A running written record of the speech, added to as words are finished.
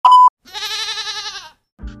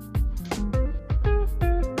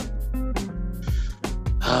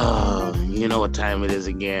You know what time it is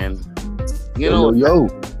again. You Yo, know yo,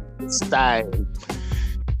 what yo. it's time.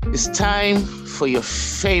 It's time for your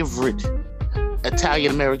favorite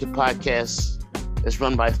Italian American podcast that's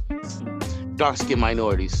run by dark skinned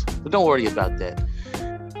minorities. But don't worry about that.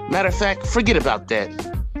 Matter of fact, forget about that.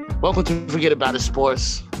 Welcome to Forget About It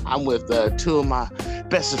Sports. I'm with two of my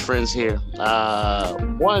bestest friends here.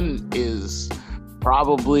 One is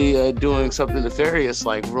probably doing something nefarious,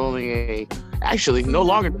 like actually, no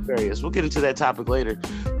longer nefarious. We'll get into that topic later.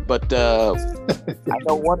 But I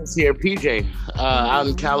know one is here, PJ, out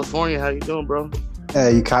in California. How you doing, bro?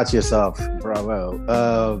 Hey, you caught yourself.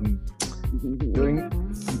 Bravo.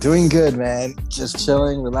 Doing good, man. Just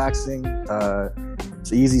chilling, relaxing.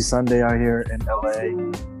 It's an easy Sunday out here in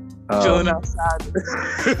LA. Chilling outside.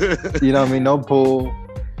 You know what I mean? No pool.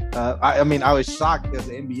 I was shocked. There's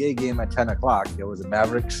an NBA game at 10 o'clock. It was the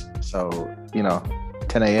Mavericks. So,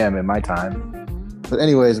 10 a.m. in my time. But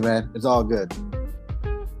anyways, man, it's all good.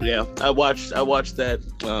 Yeah, I watched that.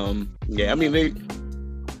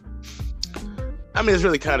 It's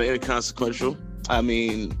really kind of inconsequential. I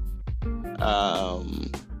don't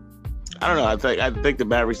know. I think the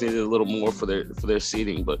Mavericks needed a little more for their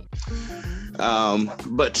seeding, but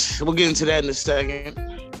we'll get into that in a second.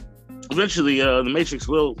 Eventually, the Matrix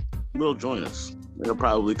will join us. They'll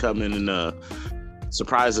probably come in and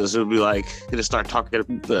surprise us. It'll be like he'll start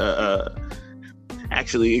talking,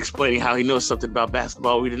 actually explaining how he knows something about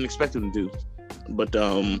basketball we didn't expect him to do. But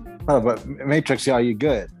but Matrix, are you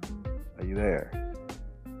good? Are you there?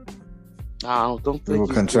 I don't think we were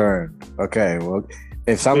concerned. Okay, well,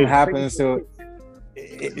 if something happens to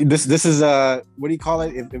this is what do you call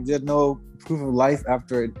it? If there's no proof of life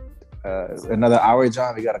after another hour,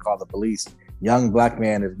 John, we got to call the police. Young black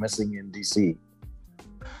man is missing in DC.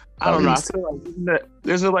 I don't know. I feel like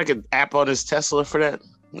there's like an app on his Tesla for that.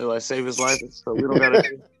 Will I save his life? So we don't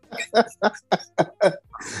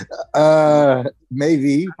gotta.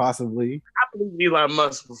 Maybe, possibly. I believe Elon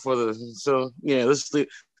Musk before so yeah. Let's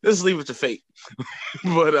leave it to fate.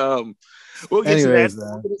 But we'll get anyways, to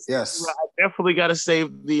that. Yes, I definitely got to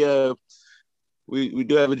save the. We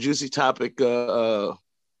do have a juicy topic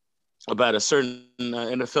about a certain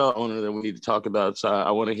NFL owner that we need to talk about. So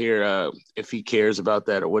I want to hear if he cares about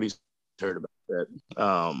that or what he's heard about that.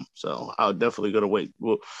 So I'll definitely go to wait.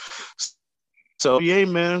 So yeah,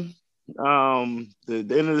 man. The end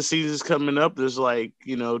of the season is coming up. There's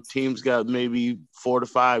teams got maybe 4 to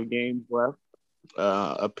 5 games left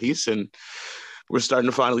a piece, and we're starting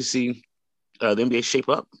to finally see the NBA shape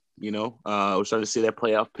up. We're starting to see that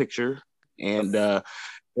playoff picture, and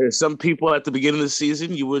there's some people at the beginning of the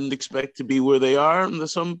season you wouldn't expect to be where they are, and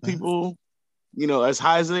there's some people, as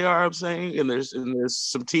high as they are. I'm saying, and there's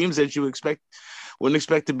some teams that you wouldn't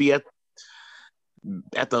expect to be at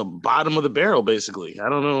the bottom of the barrel. Basically, I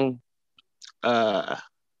don't know, how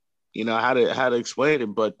to explain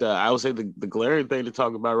it, but I would say the glaring thing to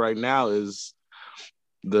talk about right now is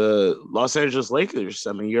the Los Angeles Lakers.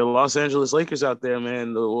 I mean, you're Los Angeles Lakers out there,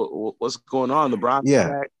 man. What's going on? LeBron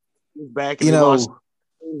back, and lost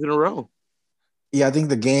in a row. Yeah, I think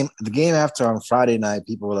the game after on Friday night,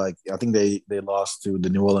 people were like, I think they lost to the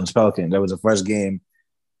New Orleans Pelicans. That was the first game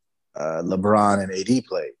LeBron and AD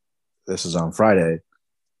played. This is on Friday.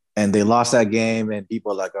 And they lost that game, and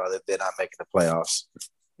people are like, oh, they're not making the playoffs.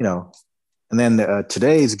 And then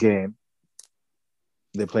today's game,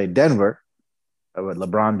 they played Denver, but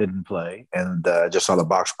LeBron didn't play. And just saw the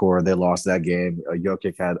box score. They lost that game.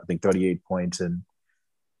 Jokic had, I think, 38 points and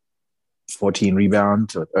 14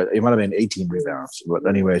 rebounds. Or it might have been 18 rebounds. But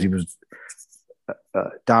anyways, he was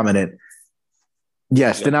dominant.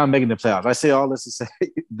 Yes, they're not making the playoffs. I say all this to say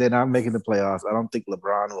they're not making the playoffs. I don't think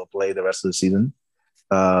LeBron will play the rest of the season.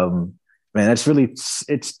 Man, it's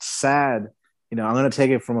sad. I'm going to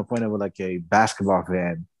take it from a point of like a basketball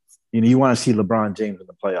fan. You want to see LeBron James in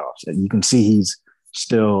the playoffs, and you can see he's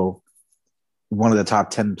still one of the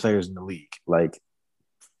top 10 players in the league. Like,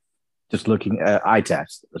 just looking at eye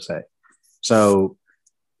test, let's say. So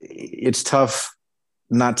it's tough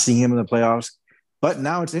not seeing him in the playoffs. But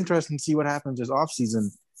now it's interesting to see what happens this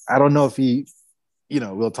offseason. I don't know if he,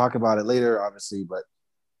 we'll talk about it later, obviously, but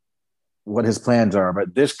what his plans are.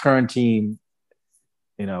 But this current team,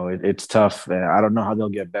 it's tough. I don't know how they'll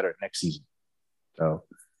get better next season. So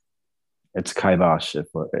it's kibosh.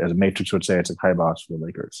 As Matrix would say, it's a kibosh for the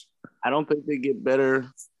Lakers. I don't think they get better.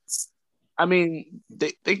 I mean,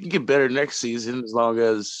 they can get better next season as long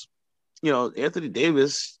as, Anthony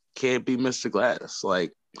Davis can't be Mr. Glass.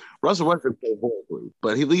 Like, Russell Westbrook played horribly,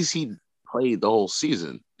 but at least he played the whole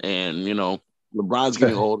season. And, LeBron's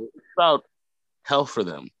getting older. It's about health for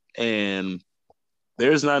them. And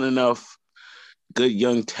there's not enough, good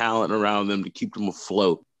young talent around them to keep them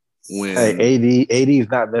afloat. When AD is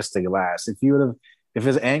not missed the glass. If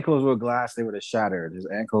his ankles were glass, they would have shattered. His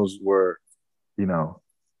ankles were,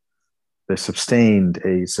 they sustained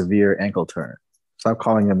a severe ankle turn. Stop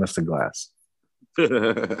calling him Mr. Glass.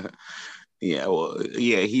 Yeah, well,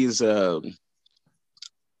 yeah, he's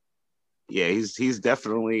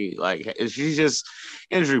definitely like he's just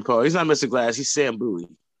injury prone. He's not Mr. Glass. He's Sam Bowie.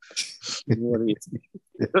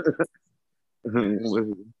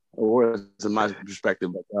 Or in my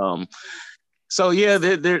perspective, but so yeah,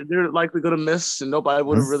 they're likely going to miss, and nobody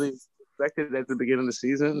would have really expected it at the beginning of the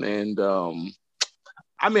season. And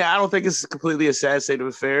I mean, I don't think it's completely a sad state of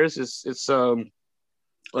affairs. It's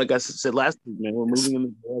like I said last week, man, we're moving in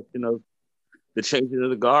the direction of the changing of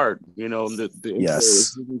the guard.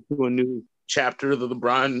 Yes, to a new chapter. The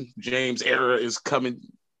LeBron James era is coming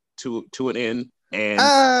to an end, and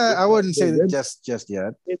I wouldn't say that just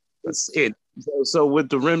yet. So with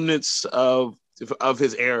the remnants of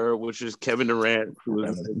his era, which is Kevin Durant, who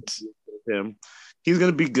is him, he's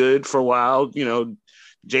going to be good for a while.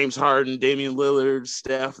 James Harden, Damian Lillard,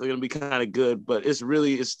 Steph, they're going to be kind of good, but it's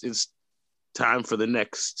time for the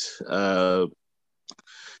next,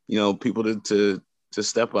 people to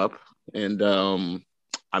step up. And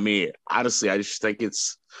I mean, honestly, I think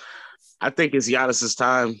it's Giannis's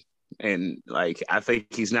time, and like I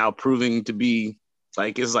think he's now proving to be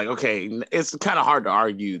like okay, it's kind of hard to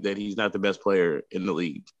argue that he's not the best player in the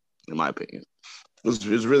league, in my opinion. It's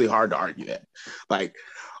really hard to argue that, like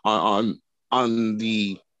on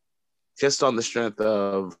the strength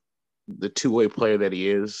of the two-way player that he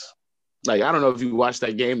is. Like, I don't know if you watched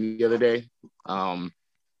that game the other day,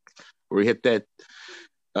 where he hit that,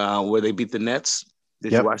 where they beat the Nets.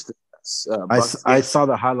 Did you watch the Nets? I saw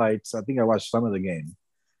the highlights. I think I watched some of the game.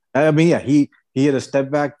 I mean, yeah, he hit a step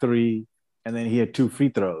back three, and then he had 2 free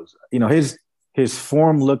throws. His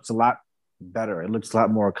form looks a lot better. It looks a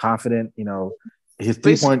lot more confident. His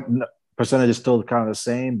 3-point percentage is still kind of the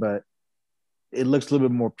same, but it looks a little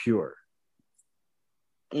bit more pure.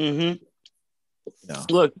 Mm-hmm.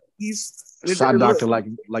 Look, he's shot doctor like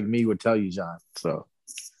me would tell you, John. So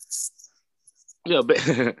yeah,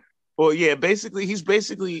 well, yeah. Basically, he's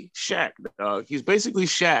basically Shaq. He's basically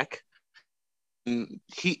Shaq. And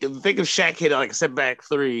think of Shaq hit like a step back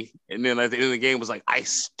 3, and then at the end of the game was like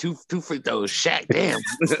ice 2 free throws. Shaq, damn.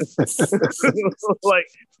 Like,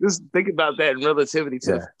 just think about that in relativity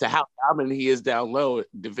to how dominant he is down low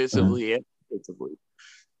defensively and offensively.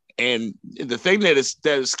 And the thing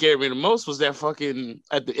that scared me the most was that fucking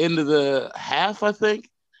at the end of the half, I think,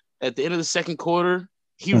 at the end of the second quarter,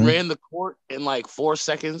 he ran the court in like 4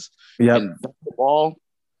 seconds and dunked the ball.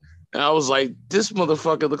 And I was like, this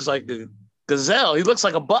motherfucker looks like a gazelle. He looks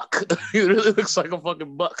like a buck. He really looks like a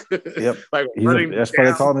fucking buck. Yep. Like that's why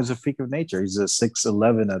they call him as a freak of nature. He's a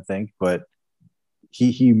 6'11", I think, but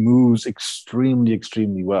he moves extremely,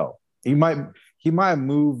 extremely well. He might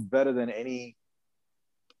move better than any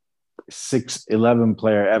 6'11"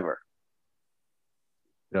 player ever.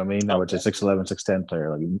 You know what I mean? Which is 6'11", 6'10"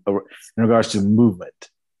 player, like in regards to movement.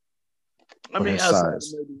 I mean,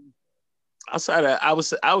 outside of,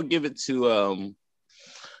 I would give it to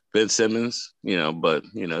Ben Simmons, but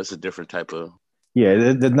it's a different type of.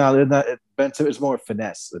 Yeah, they're not. Ben Simmons is more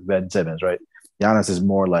finesse than Ben Simmons, right? Giannis is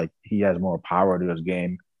more like he has more power to his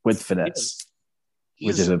game with finesse,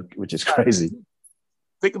 which is crazy.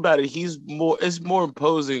 Think about it. It's more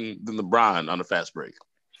imposing than LeBron on a fast break.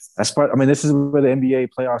 That's part. I mean, this is where the NBA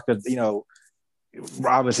playoffs, because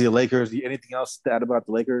obviously the Lakers. Anything else to add about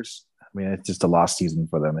the Lakers? I mean, it's just a lost season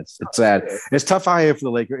for them. It's sad. It's tough out here for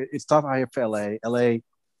the Lakers. It's tough out here for LA. LA, I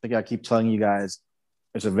think I keep telling you guys,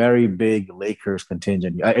 it's a very big Lakers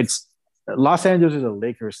contingent. It's Los Angeles is a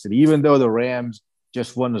Lakers city. Even though the Rams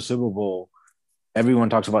just won the Super Bowl, everyone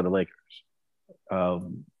talks about the Lakers.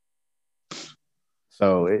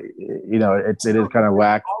 So it is kind of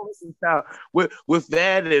whack. With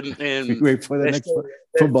that and wait for the next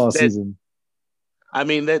football season. I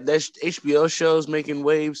mean that HBO shows making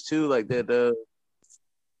waves too, like that.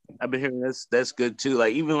 I've been hearing that's good too.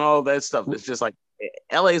 Like even all that stuff, it's just like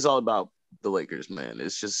LA is all about the Lakers, man.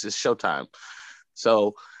 It's Showtime.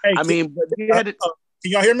 So hey, I mean, but can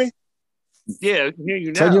y'all hear me? Yeah, I can hear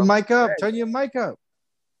you now. Turn your mic up. Turn your mic up.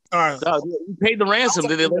 All right. No, you paid the ransom.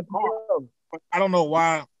 Did they let you go? I don't know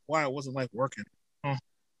why it wasn't like working.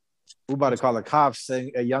 We're about to call the cops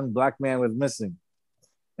saying a young black man was missing.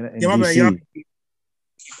 In yeah, my DC. bad.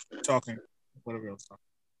 Y'all talking. Whatever else talking.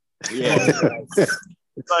 Yeah.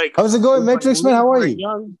 It's like, how's it going, Matrix Man? How are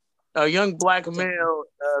you? A young black male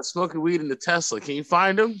smoking weed in the Tesla. Can you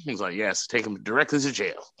find him? He's like, yes, take him directly to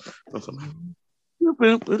jail.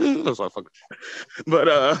 That's all fucking. But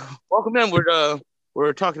welcome in.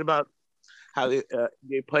 We're talking about how the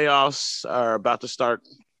playoffs are about to start.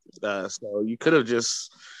 So you could have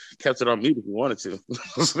just kept it on mute if you wanted to.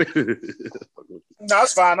 No,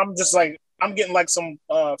 it's fine. I'm just like I'm getting like some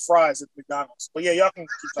fries at McDonald's. But yeah, y'all can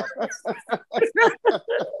keep talking.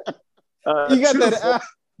 You got that app.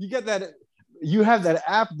 You got that. You have that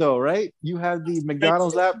app though, right? You have the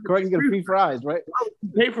McDonald's app, correct? You get free fries, right?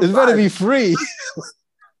 It's better be free.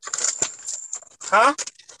 Huh?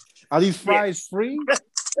 Are these fries free?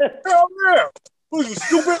 Hell yeah! Who you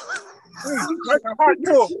stupid? Like a hot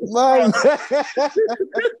dog. Man.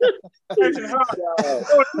 Oh, too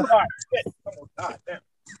hot. Shit. Oh, God damn.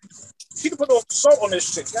 She can put no salt on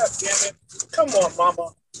this shit. God damn it. Come on,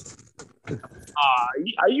 mama.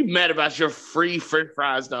 Are you mad about your free French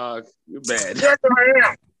fries, dog? You're mad. Yes, I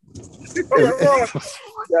am.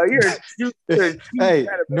 You're Hey,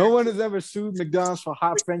 no one has ever sued McDonald's for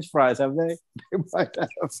hot French fries, have they? They might have.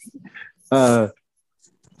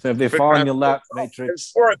 So if they fall in your lap,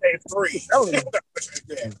 Matrix. Or they free.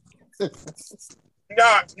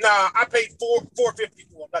 Nah, I paid $4.50 for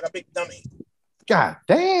them like a big dummy. God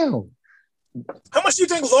damn. How much do you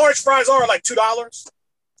think large fries are? Like $2?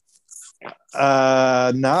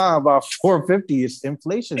 Nah, about $4.50. It's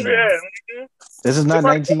inflation. Yeah. Mm-hmm. This is not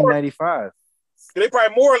 1995. They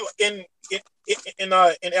probably more in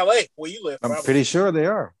LA where you live. I'm pretty sure they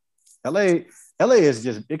are. LA is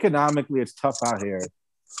just economically, it's tough out here.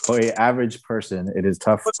 For an average person, it is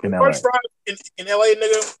tough in LA. Fries in LA,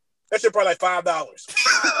 nigga, that shit probably like $5.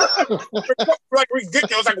 Like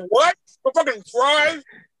ridiculous. Like what? For fucking fries?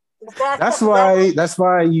 That's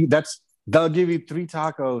why they'll give you 3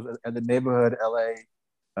 tacos at the neighborhood LA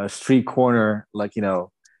street corner, like they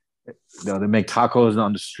make tacos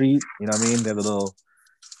on the street. You know what I mean? They're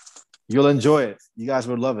you'll enjoy it. You guys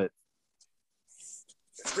would love it.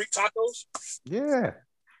 Street tacos? Yeah.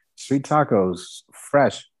 Street tacos,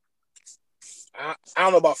 fresh. I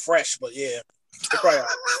don't know about fresh, but yeah. I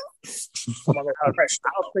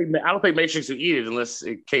don't think Matrix would eat it unless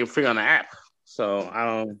it came free on the app. So I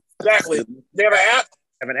don't. Exactly. They have an app?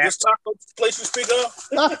 Have an app? This taco place you speak of?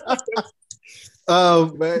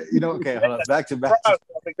 But, okay, hold on. Back to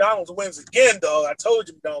McDonald's wins again, dog. I told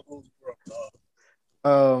you McDonald's loses,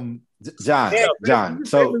 dog. John.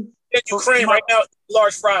 So in Ukraine right now,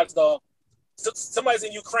 large fries, dog. Somebody's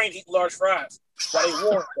in Ukraine eating large fries while they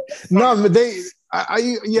war. No, but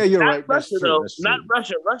you're right. Russia, though. Not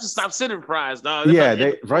Russia. Russia stopped sending fries, dog.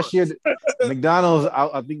 Russia, McDonald's.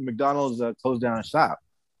 I think McDonald's closed down shop.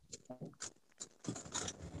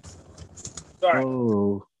 Sorry.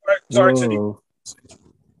 Oh. Sorry.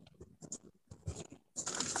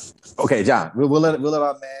 Okay, John. We'll let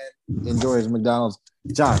our man enjoy his McDonald's.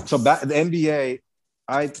 John. So back the NBA,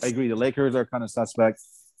 I agree. The Lakers are kind of suspect.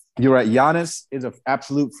 You're right. Giannis is an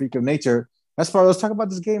absolute freak of nature. That's why let's talk about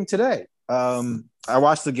this game today. I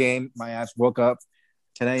watched the game. My ass woke up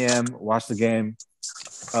 10 a.m. Watched the game.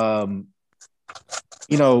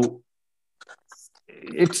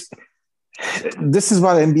 This is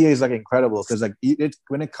why the NBA is like incredible because like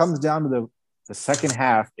when it comes down to the second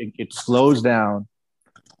half, it slows down,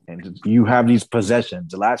 and you have these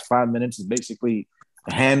possessions. The last 5 minutes is basically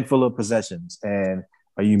a handful of possessions, and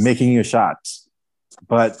are you making your shots?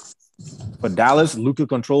 But for Dallas, Luka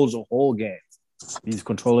controls the whole game. He's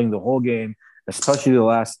controlling the whole game, especially the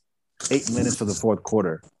last 8 minutes of the fourth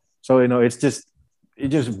quarter. So, it's just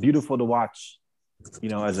beautiful to watch,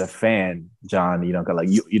 as a fan, John,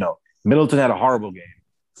 Middleton had a horrible game,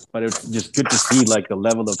 but it's just good to see like the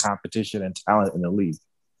level of competition and talent in the league.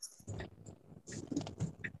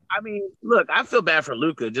 I mean, look, I feel bad for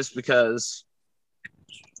Luka just because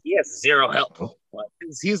he has zero help. Like,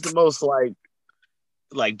 he's the most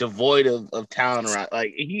like devoid of talent around.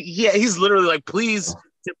 Like he's literally like, please,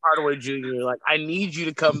 Tim Hardaway Jr. Like, I need you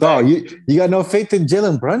to come back. You got no faith in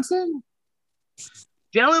Jalen Brunson?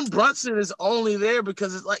 Jalen Brunson is only there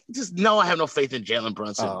because it's like, I have no faith in Jalen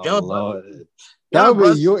Brunson. Brunson. That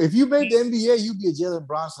would be if you made the NBA, you'd be a Jalen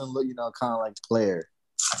Brunson, kind of like player.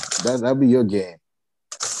 That'd be your game.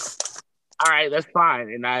 All right, that's fine.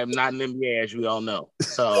 And I am not an NBA, as we all know.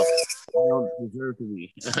 So I don't deserve to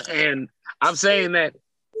be. And I'm saying that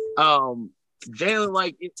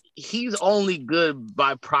Jalen, he's only good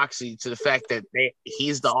by proxy to the fact that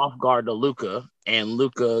he's the off guard to Luka, and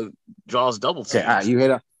Luka draws double teams. Okay, you hit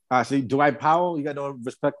up. See, Dwight Powell, you got no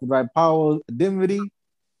respect for Dwight Powell. Dinwiddie?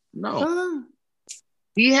 No.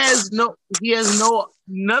 Neither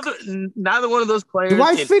one of those players.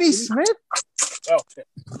 Dwight Finney-Smith? Oh, all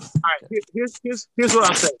right, here's what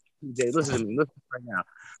I'm saying. TJ, listen to me. Listen right now.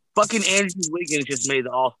 Fucking Andrew Wiggins just made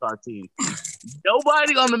the All-Star team.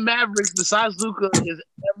 Nobody on the Mavericks besides Luka is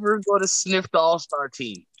ever going to sniff the All-Star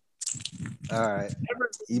team. All right.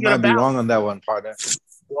 You might be wrong on that one, partner.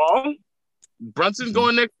 Wrong? Brunson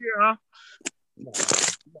going next year, huh?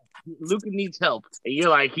 Luka needs help. And you're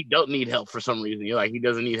like, he don't need help for some reason. You're like, he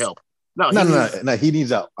doesn't need help. No, he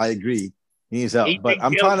needs help. I agree. He needs help. But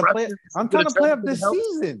I'm trying to play up this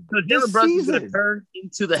season. So Jalen Brunson's going to turn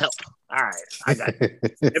into the help. All right. I got it.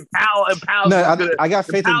 And Powell's I got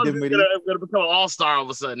faith in Dinwiddie. He's going to become an all-star all of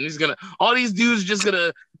a sudden. He's going to – all these dudes just going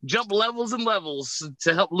to jump levels and levels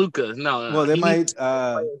to help Luka. No. Well, they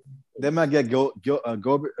might get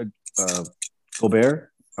Gobert.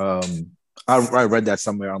 I read that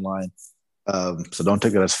somewhere online. So don't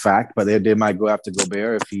take it as fact, but they might go after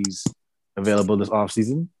Gobert if he's available this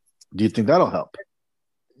offseason. Do you think that'll help?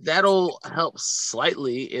 That'll help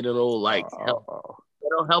slightly. It'll help.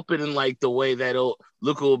 It'll help it in like the way that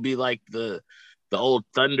Luka will be like the old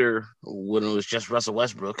Thunder when it was just Russell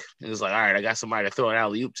Westbrook. It was like, all right, I got somebody to throw an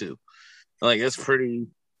alley-oop to. Like it's pretty.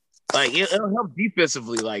 Like it'll help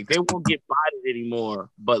defensively. Like they won't get bodied anymore,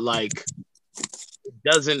 but like it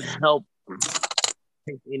doesn't help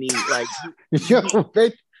any like.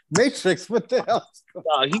 Matrix, what the hell?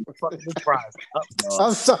 He was fucking surprised.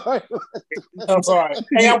 I'm sorry.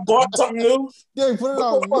 Hey, I bought something new. Yeah, put it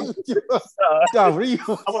on mute. What are you?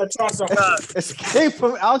 I want to try something. Escape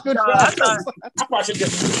from Alcatraz. I thought you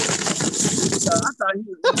just. I thought he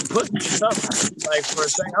was putting stuff like for a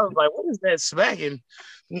second. I was like, "What is that smacking?"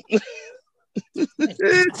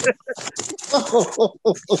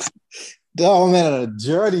 Oh man, on a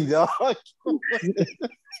journey, dog.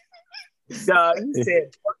 He said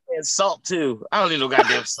fucking salt too. I don't need no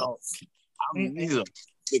goddamn salt. He's a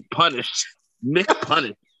big punished. Nick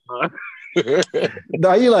punished.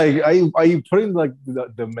 Now are you putting like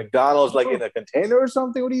the McDonald's like in a container or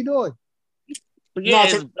something? What are you doing? Yeah,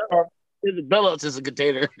 his bellows is a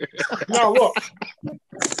container. No, look.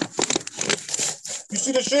 You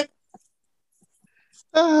see the shit?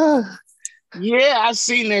 Yeah, I've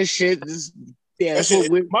seen that shit. That's what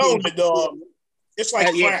we're moan the dog. It's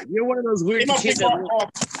like crack. You're one of those weird kids that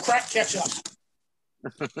crack ketchup.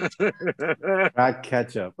 Crack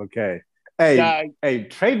ketchup. Okay. Hey,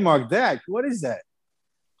 trademark that. What is that?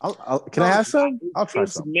 Can I have some? I'll try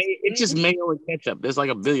some. It's just mayo and ketchup. There's like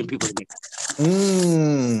a billion people in it.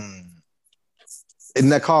 Isn't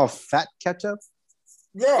that called fat ketchup?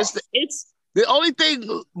 Yeah. It's the only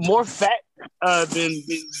thing more fat than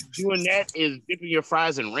doing that is dipping your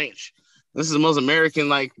fries in ranch. This is the most American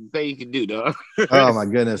like thing you can do, dog. Oh my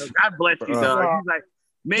goodness! God bless you, dog. He's like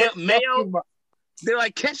mayo. They're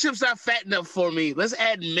like ketchup's not fat enough for me. Let's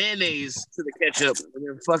add mayonnaise to the ketchup and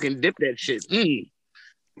then fucking dip that shit.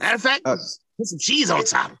 Matter of fact, put some cheese on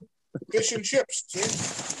top. Fish and chips. See?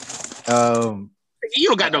 You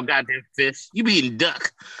don't got no goddamn fish. You be eating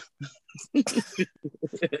duck.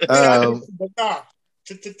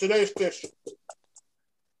 Today's fish.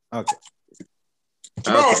 Okay.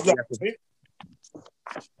 Tomorrow's duck.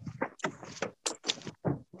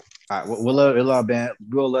 All right,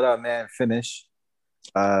 we'll let our man finish.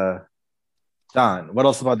 Don, what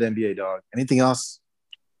else about the NBA, dog? Anything else?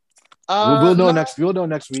 We'll know next. We'll know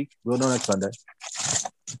next week. We'll know next Sunday.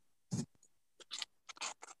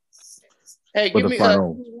 Hey, give me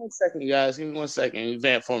 1 second, guys. Give me 1 second. You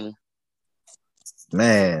vamp for me.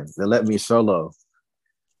 Man, they let me solo.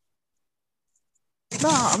 No,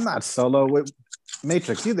 I'm not solo. With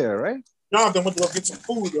Matrix, you there, right? Jonathan went to go get some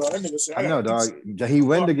food, dog. That nigga said, I know, dog. He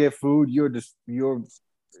went to get food. You're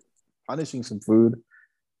punishing some food.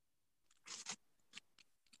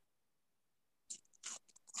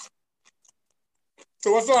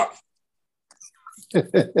 So what's up?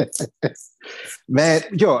 Man,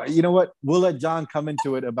 you know what? We'll let John come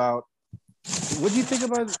into it about what do you think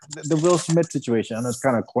about the Will Smith situation? I know it's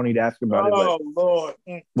kind of corny to ask about it, but Lord.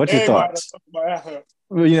 What's your thoughts? Well,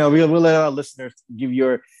 we'll let our listeners give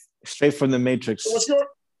your straight from the Matrix.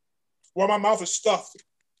 Well, my mouth is stuffed.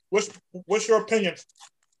 What's your opinion?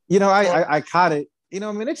 I caught it.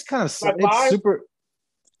 It's kind of it's super.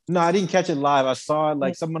 No, I didn't catch it live. I saw it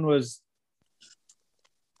like someone was.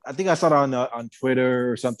 I think I saw it on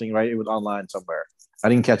Twitter or something, right? It was online somewhere. I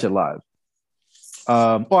didn't catch it live.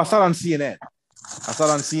 I saw it on CNN.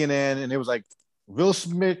 And it was like Will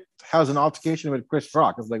Smith has an altercation with Chris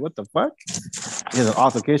Rock. I was like, what the fuck? He has an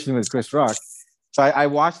altercation with Chris Rock. So I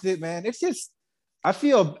watched it, man. It's just, I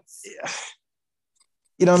feel,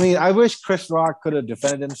 I wish Chris Rock could have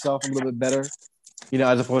defended himself a little bit better,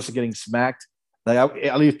 as opposed to getting smacked. Like,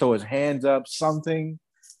 at least throw his hands up, something.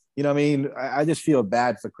 I just feel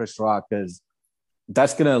bad for Chris Rock because,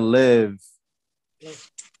 that's gonna live,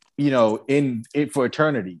 in it for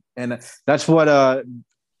eternity. And that's what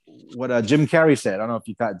Jim Carrey said. I don't know if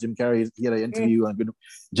you caught Jim Carrey. He had an interview on Good.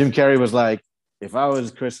 Jim Carrey was like, if I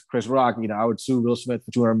was Chris Rock, I would sue Will Smith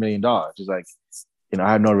for $200 million. He's like,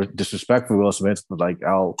 I have no disrespect for Will Smith, but like,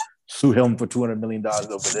 I'll sue him for $200 million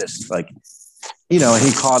over this. Like, and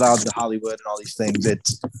he called out the Hollywood and all these things.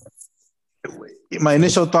 My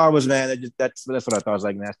initial thought was, man, that's what I thought. I was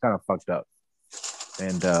like, man, that's kind of fucked up.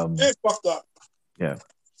 And it's fucked up. Yeah.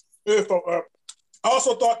 It's fucked up. I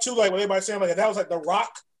also thought too, like when everybody's saying, like if that was like The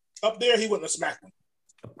Rock up there, he wouldn't have smacked him.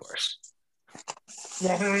 Of course. You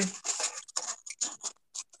know what I mean?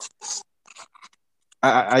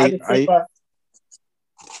 But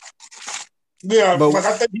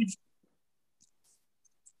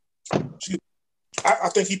I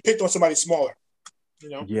think he picked on somebody smaller.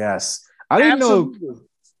 Yes, I didn't know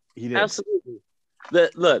he did. Absolutely.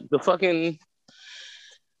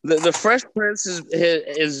 The Fresh Prince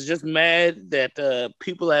is just mad that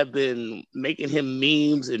people have been making him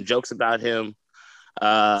memes and jokes about him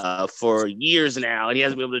for years now, and he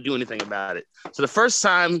hasn't been able to do anything about it. So the first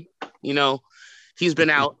time, he's been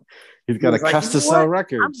out. He's got a cuss to sell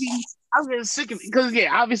records. I'm getting sick of it because,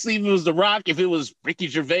 obviously, if it was The Rock, if it was Ricky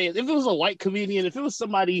Gervais, if it was a white comedian, if it was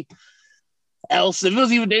somebody else, if it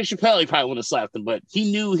was even Dave Chappelle, he probably would have slapped him. But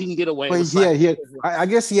he knew he can get away. I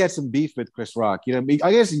guess he had some beef with Chris Rock.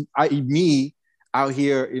 I guess me out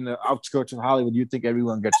here in the outskirts of Hollywood, you think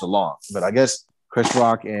everyone gets along, but I guess Chris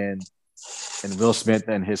Rock and Will Smith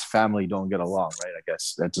and his family don't get along, right? I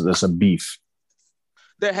guess there's some beef.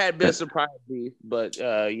 There had been some prior beef, but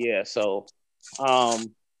So,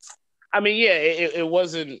 it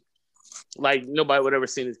wasn't like nobody would ever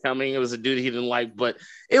seen it coming. It was a dude he didn't like, but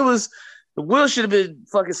it was Will should have been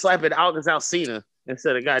fucking slapping Alcina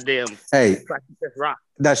instead of goddamn. Hey, Chris Rock.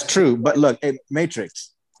 That's true, but look,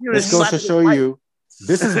 Matrix. This goes to show you,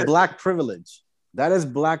 this is black privilege. That is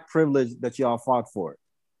black privilege that y'all fought for.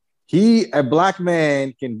 A black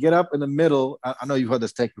man, can get up in the middle. I know you've heard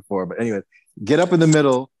this take before, but anyway, get up in the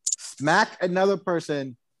middle, smack another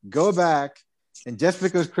person, go back, and just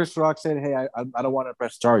because Chris Rock said, "Hey, I don't want to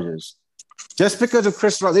press charges," just because of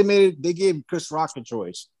Chris Rock, they gave Chris Rock a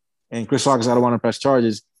choice, and Chris Rock said, "I don't want to press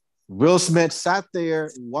charges." Will Smith sat there,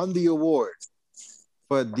 won the award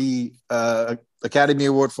for the Academy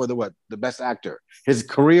Award for the best actor, his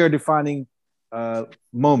career-defining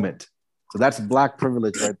moment. So that's black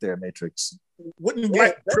privilege right there, Matrix. Wouldn't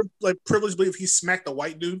black privilege be if he smacked a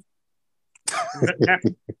white dude?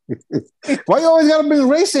 Why you always gotta bring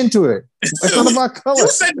race into it? It's not about color. You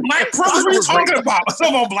said black privilege. What are you talking about? It's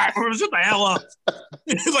about black privilege. Shut the hell up.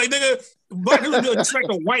 Like, nigga, black dude smacked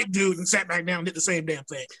a white dude and sat back down and did the same damn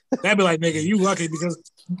thing. That'd be like, nigga, you lucky because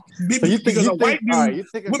a white dude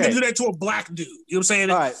wouldn't do that to a black dude. You know what I'm saying?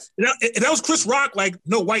 Right. If that was Chris Rock, like,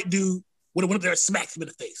 no white dude would have went up there and smacked him in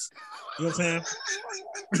the face. You know what I'm saying?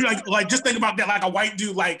 like just think about that, like a white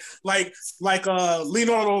dude, like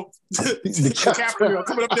Leonardo DiCaprio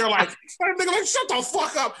coming up there, like shut the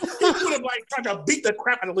fuck up. He would have like tried to beat the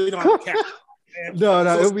crap out of Leonardo DiCaprio.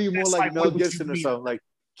 No, it would be more like Mel Gibson or something. Like,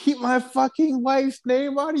 keep my fucking wife's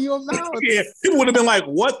name out of your mouth. Yeah, people would have been like,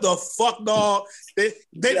 "What the fuck, dog?" They'd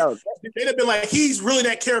have been like, "He's really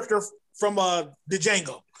that character from the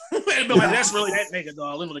Django." They'd be like, "That's really that nigga,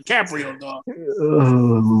 dog. Leonardo DiCaprio, dog."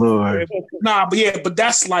 Oh Lord. Nah, but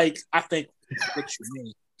that's like, I think what you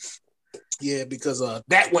mean. Yeah, because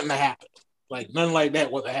that wouldn't have happened. Like, nothing like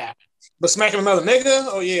that would have happened. But smacking another nigga,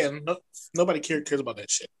 oh yeah, nobody cares about that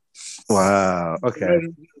shit. Like, okay.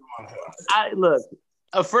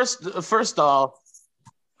 First off,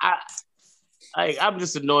 I'm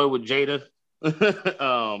just annoyed with Jada. That's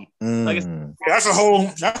a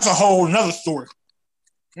whole another story.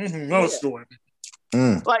 Another story.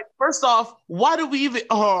 Like, first off, why do we even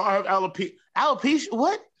alopecia? Alopecia?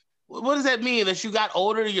 What does that mean? That you got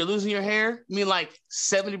older, you're losing your hair? I mean, like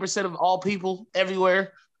 70% of all people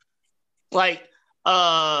everywhere. Like,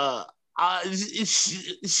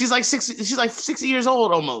 she's like 60. She's like 60 years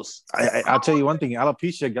old almost. I'll tell you one thing.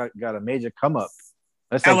 Alopecia got a major come up.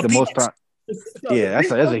 That's like the most time. Yeah,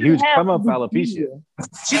 that's a huge come up. Alopecia.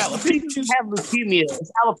 She have leukemia.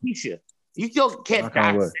 It's alopecia. You still can't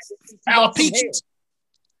die. Alopecia.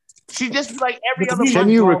 She just like every other. Can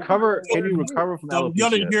you recover? Can you recover from alopecia? You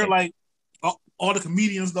didn't hear like all the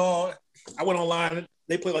comedians, dog. I went online.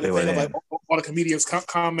 They played like all the comedians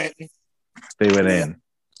commenting. They went in.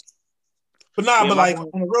 But but like on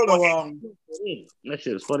the road though, that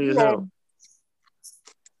shit is funny as hell.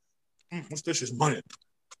 What's this? Is money.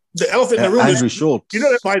 The elephant in the room Andrew Schultz. You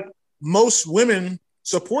know that like most women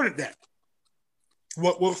supported that.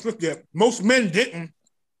 What Will Smith did. Most men didn't,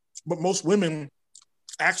 but most women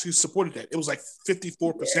actually supported that. It was like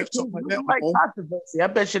 54%, something like that. Like controversy. I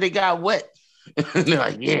bet you they got wet. They're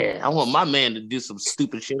like, yeah, I want my man to do some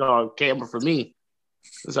stupid shit on camera for me.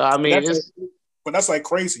 So I mean, but that's like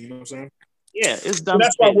crazy. You know what I'm saying? Yeah, it's dumb. And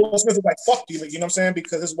that's why Will Smith is like, fuck you. You know what I'm saying?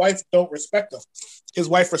 Because his wife don't respect him. His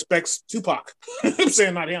wife respects Tupac. I'm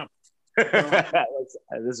saying not him. This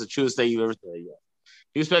is the truest thing you've ever said. Yeah.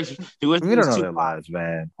 We don't know their lives,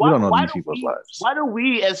 man. We don't know these people's lives. Why do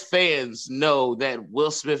we as fans know that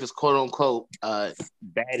Will Smith is quote unquote bad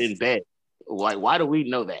in bed? Why do we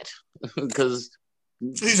know that? Because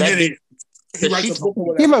he's an idiot.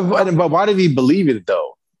 But why did we believe it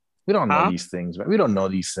though? We don't know these things, man. We don't know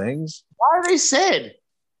these things. Why are they said?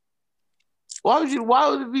 Why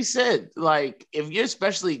would it be said? Like, if you're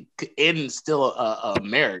especially in still a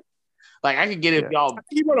marriage, like I could get if y'all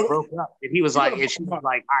broke up and he was like, and she was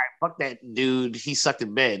like, all right, fuck that dude, he sucked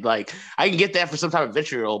in bed. Like, I can get that for some type of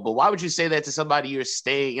vitriol, but why would you say that to somebody you're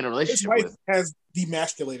staying in a relationship with? His wife has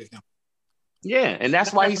demasculated him. Yeah, and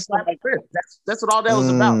that's why he's like Chris. That's what all that was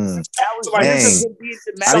about. That was like I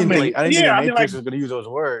didn't think the Matrix was going to use those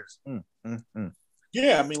words.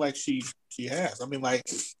 Yeah, I mean, like she has. I mean, like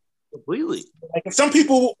completely. Like if some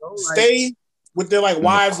people stay with their like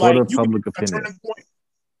wives, like you public opinion.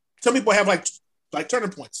 Some people have like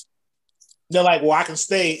turning points. They're like, well, I can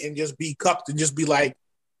stay and just be cupped and just be like,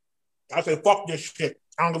 I say, fuck this shit.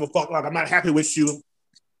 I don't give a fuck. Like I'm not happy with you.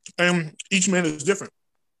 And each man is different.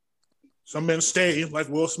 Some men stay like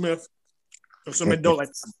Will Smith, and some men don't like.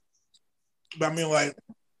 But I mean,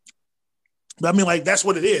 like that's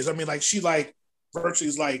what it is. I mean, like she like virtually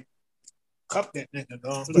is like cup that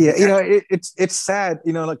nigga. Yeah, you know, it's sad.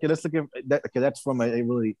 You know, like let's look at that. Okay, that's from a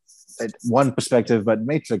really one perspective, but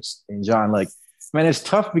Matrix and John, like, man, it's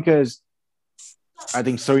tough because I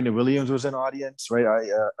think Serena Williams was an audience, right?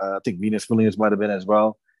 I think Venus Williams might have been as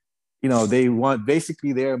well. You know, they want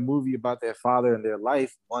basically their movie about their father and their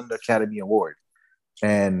life won the Academy Award.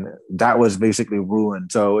 And that was basically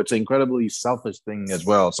ruined. So it's an incredibly selfish thing as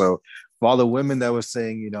well. So for all the women that were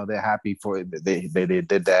saying, you know, they're happy for it, they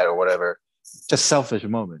did that or whatever, just selfish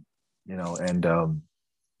moment, you know, and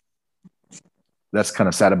that's kind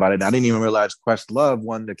of sad about it. I didn't even realize Questlove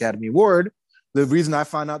won the Academy Award. The reason I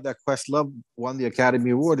found out that Questlove won the Academy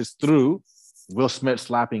Award is through Will Smith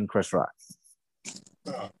slapping Chris Rock.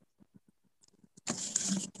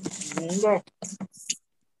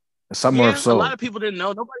 Somewhere so. A lot of people didn't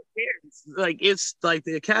know. Nobody cares. Like it's like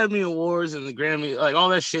the Academy Awards and the Grammy, like all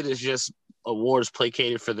that shit is just awards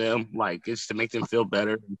placated for them. Like it's to make them feel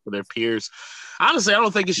better for their peers. Honestly, I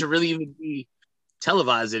don't think it should really even be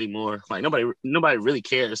televised anymore. Like nobody really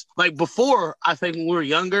cares. Like before, I think when we were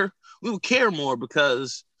younger, we would care more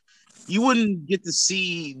because you wouldn't get to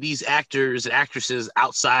see these actors and actresses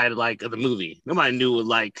outside like of the movie. Nobody knew what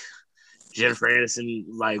like Jennifer Aniston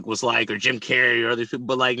like was like, or Jim Carrey or other people.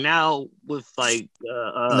 But like now with like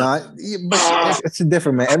but it's a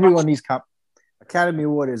different, man. Everyone needs Academy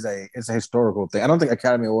Award is a historical thing. I don't think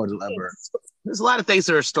Academy Awards will ever. There's a lot of things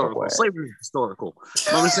that are historical. Slavery is historical.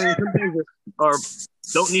 I'm saying some things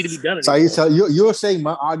don't need to be done anymore. So you're saying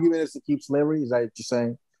my argument is to keep slavery? Is that what you're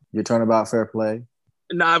saying? You're talking about fair play?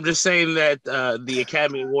 No, I'm just saying that the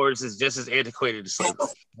Academy Awards is just as antiquated as slavery.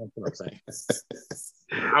 That's what I'm saying.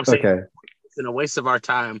 I'm saying it's a waste of our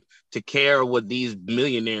time to care what these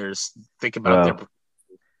millionaires think about their.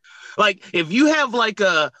 Like, if you have like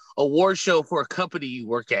a award show for a company you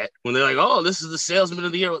work at, when they're like, "Oh, this is the salesman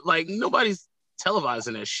of the year," like nobody's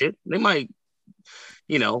televising that shit. They might,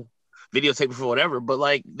 you know, videotape it for whatever, but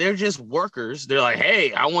like they're just workers. They're like,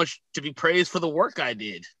 "Hey, I want you to be praised for the work I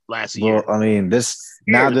did last year." Well, I mean, this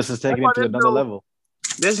is taking it to another level.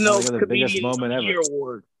 There's no the biggest moment ever.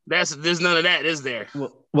 Award. There's none of that, is there?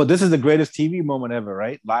 Well, this is the greatest TV moment ever,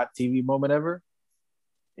 right? Live TV moment ever.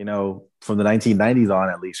 You know, from the 1990s on,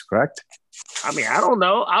 at least, correct? I mean, I don't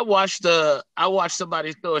know. I watched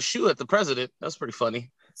somebody throw a shoe at the president. That's pretty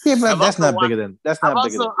funny. Yeah, but that's not bigger than. I've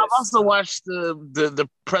also watched the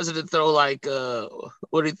president throw like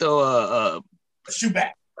what did he throw a shoe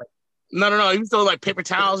back? No. He was throwing like paper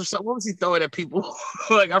towels or something. What was he throwing at people?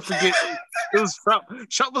 Like I forget. It was Trump.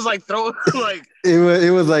 Trump was like throwing like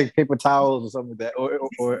it was like paper towels or something like that. Or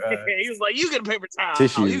he was like, "You get a paper towel.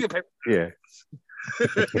 Tissue. You get paper." Yeah.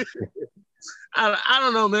 I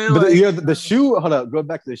don't know, man. But like, the shoe. Hold up. Go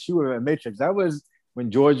back to the shoe in Matrix. That was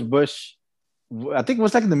when George Bush. I think it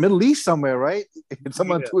was like in the Middle East somewhere, right? And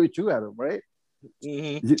someone threw a shoe at him, right?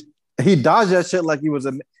 Mm-hmm. He dodged that shit like he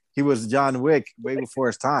was John Wick way before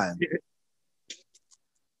his time. Do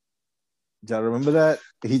y'all remember that?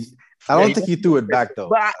 I don't think he threw it back though.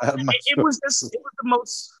 But it was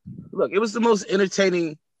the most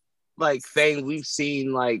entertaining like thing we've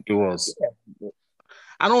seen. Like It was.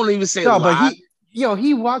 I don't even say No, live. but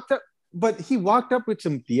he walked up. But he walked up with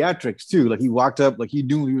some theatrics too. Like he walked up, like he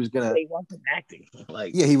knew he was gonna. He walked up acting.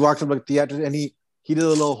 Like he walked up like theatrics, and he did a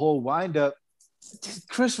little whole wind up.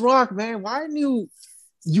 Chris Rock, man, why knew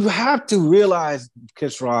you have to realize,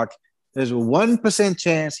 Chris Rock, there's a 1%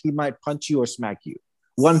 chance he might punch you or smack you.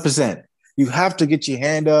 1%. You have to get your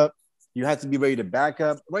hand up. You have to be ready to back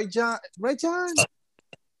up. Right, John? Right, John?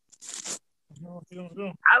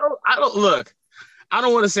 I don't look. I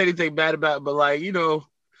don't want to say anything bad about it, but like, you know,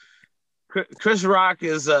 Chris Rock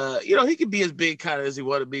is you know, he can be as big kind of as he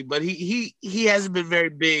want to be, but he hasn't been very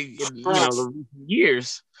big in, you know, the recent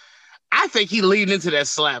years. I think he leaned into that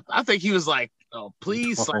slap. I think he was like, "Oh,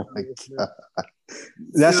 please slap me."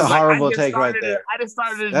 That's a horrible take right there. I just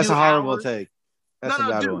started. That's a horrible take. That's no,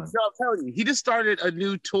 a bad dude, one. I'm telling you, he just started a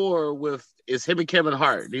new tour with him and Kevin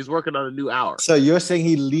Hart. He's working on a new hour. So you're saying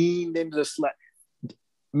he leaned into the slap?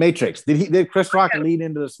 Matrix. Did Chris Rock lean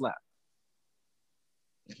into the slap?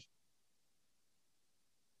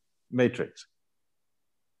 Matrix.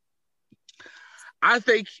 I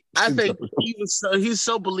think he's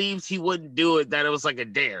so believed he wouldn't do it that it was like a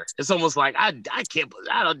dare. It's almost like I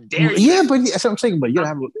don't dare you. Yeah, but that's what I'm saying. But you don't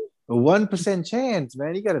have a 1% chance,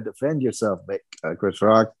 man. You got to defend yourself, Chris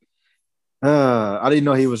Rock. I didn't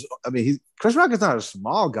know he was. I mean, Chris Rock is not a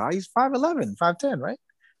small guy. He's 5'11", 5'10", right?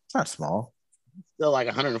 It's not small. Still like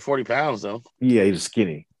 140 pounds though. Yeah, he's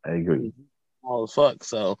skinny. I agree. All as fuck.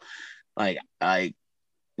 So, like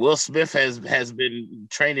Will Smith has been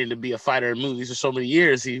training to be a fighter in movies for so many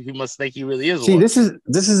years. He must think he really is. See, one. this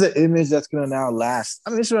is an image that's going to now last. I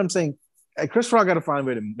mean, this is what I'm saying. Chris Rock got to find a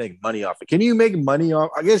way to make money off it. Can you make money off?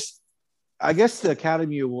 I guess the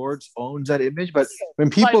Academy Awards owns that image, but when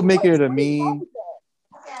people make it a meme,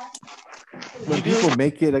 when people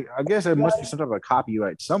make it, I guess there must be some type of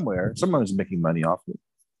copyright somewhere. Someone's making money off it.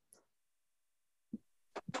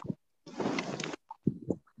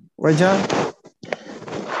 Right, John?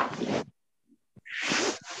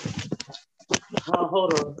 Oh,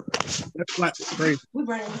 hold on. That's crazy.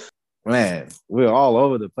 Man, we're all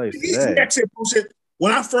over the place today.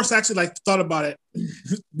 When I first actually thought about it,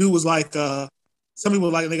 dude was like, some people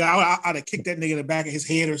were like, nigga, I'd have kicked that nigga in the back of his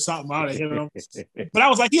head or something. I would have hit him. But I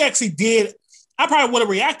was like, he actually did. I probably would have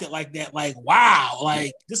reacted like that. Like, wow,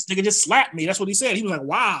 like this nigga just slapped me. That's what he said. He was like,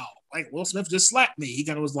 wow, like Will Smith just slapped me. He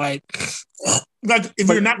kind of was like if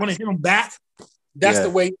you're not going to hit him back, that's the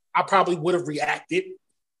way I probably would have reacted.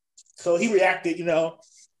 So he reacted, you know,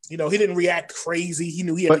 he didn't react crazy. He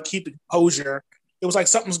knew he had to keep the composure. It was like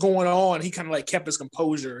something's going on. He kind of like kept his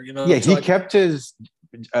composure, you know. Yeah, he kept his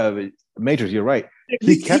Matrix. You're right.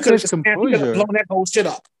 He kept his composure. He could have blown that whole shit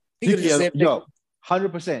up. He could have just said,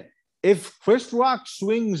 100%. If Chris Rock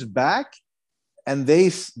swings back and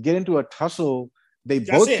they get into a tussle, they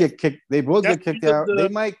both get kicked. They both get kicked out. They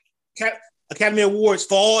might Academy Awards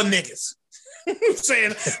for all niggas. I'm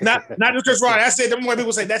saying not just Chris Rock. I said them more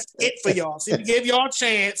people say that's it for y'all. See, we gave y'all a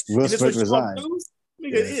chance. Will Smith resigned.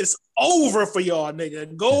 Nigga, it's over for y'all,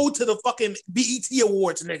 nigga. Go to the fucking BET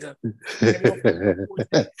Awards, nigga.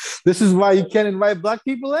 This is why you can't invite black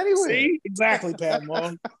people anyway. See? Exactly, Pat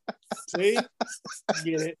Mom. See?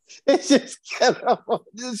 Get it. It's just get up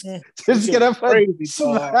crazy,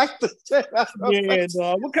 smack the shit out of yeah,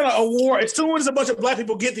 dog. What kind of award? As soon as a bunch of black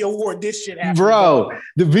people get the award, this shit happens. Bro, dog.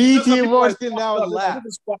 the BET Awards can now laugh.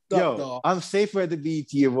 Yo, dog. I'm safer at the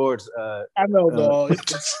BET Awards. I know, dog.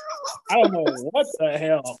 I don't know what the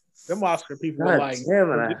hell. Them Oscar people are like,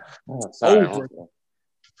 over. What's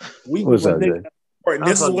up, Jay?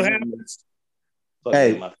 This is what happens.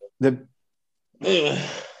 Hey,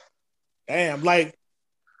 damn, like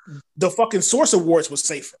the fucking Source Awards was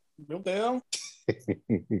safer. What the hell?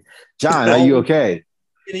 John, are you okay?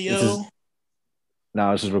 Video.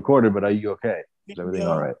 This is recorded, but are you okay? Is everything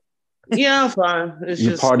all right? Yeah, I'm fine.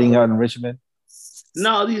 You partying out in Richmond?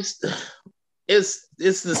 No, it's the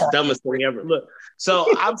dumbest thing ever. Look, so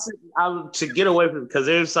I'm to get away from because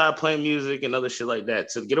they're inside playing music and other shit like that.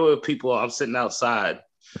 To get away with people, I'm sitting outside,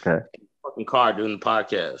 in the fucking car doing the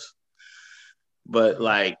podcast. But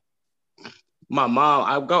like my mom,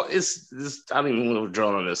 I don't even want to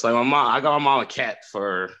draw on this. Like I got my mom a cat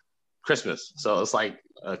for Christmas, so it's like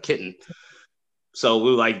a kitten. So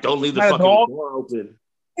we were like, don't leave the fucking door open.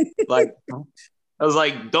 Like. I was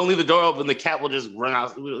like, don't leave the door open. The cat will just run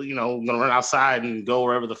out, gonna run outside and go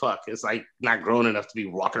wherever the fuck. It's like not grown enough to be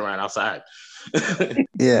walking around outside.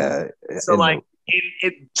 Yeah. So like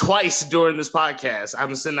it twice during this podcast,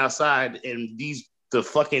 I'm sitting outside and these the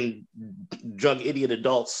fucking drunk idiot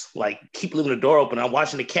adults like keep leaving the door open. I'm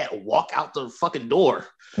watching the cat walk out the fucking door.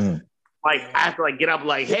 Like I have to like get up,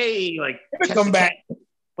 like, hey, like come back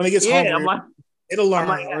when it gets hungry. It'll learn.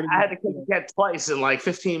 I had to catch the cat twice in like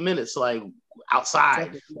 15 minutes, like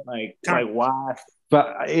outside. Like why?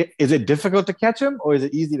 But is it difficult to catch him, or is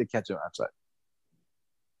it easy to catch him outside?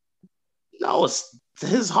 No,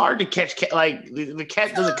 it's hard to catch cat. Like the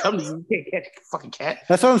cat doesn't come to you. You can't catch a fucking cat.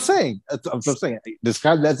 That's what I'm saying.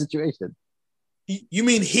 Describe that situation. You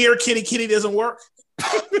mean here, kitty doesn't work?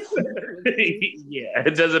 Yeah,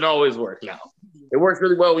 it doesn't always work. No, it works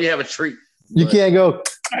really well when you have a treat. You can't go.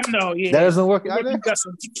 I know. Yeah, that doesn't work. You got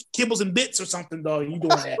some kibbles and bits or something, though. You doing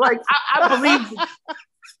that? Like I believe.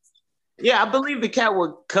 Yeah, I believe the cat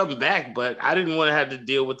would come back, but I didn't want to have to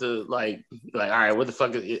deal with the like. All right, what the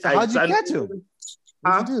fuck is it? So how'd you catch him?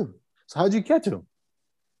 What'd you do? So how'd you catch him?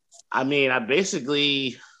 I mean, I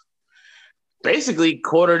basically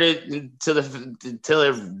quartered it until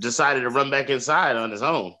it decided to run back inside on its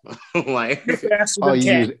own. Like, you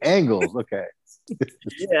use angles, okay.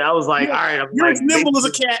 Yeah, I was like, all right, you're as nimble as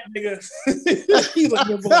a cat, nigga. He's like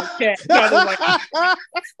nimble as a cat.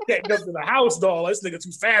 Can't go to the house, dog. This nigga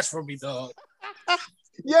too fast for me, dog.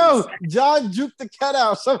 Yo, John juked the cat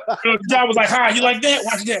out. John was like, "Ha, you like that?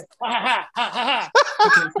 Watch that! Ha ha ha ha ha!"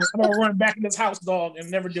 Okay, I'm gonna run back in this house, dog,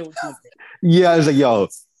 and never deal with you. Yeah, I was like, "Yo,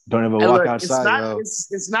 don't ever walk outside."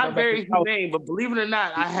 It's not very humane, but believe it or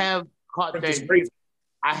not, I have caught that.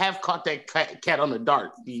 I have caught that cat on the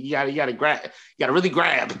dart. You gotta really grab.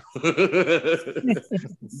 But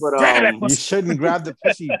you shouldn't grab the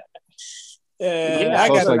pussy. I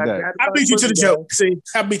got like that. I beat you to the joke. See,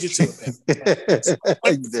 I beat you to it.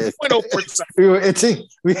 0.0%.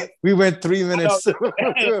 We went 3 minutes.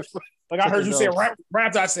 Like I heard you say right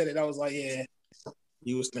after I said it. I was like, yeah,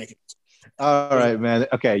 you was thinking. All right, man.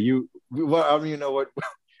 Okay, I don't even know what.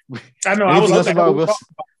 I know. I was like, about Will.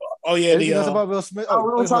 Oh yeah, about Will Smith. We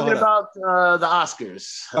were talking about the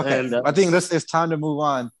Oscars. Okay, and, I think it's time to move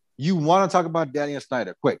on. You want to talk about Daniel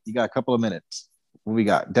Snyder? Quick, you got a couple of minutes. What we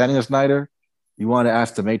got? Daniel Snyder. You want to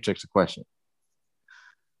ask the Matrix a question?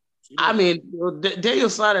 I mean, Daniel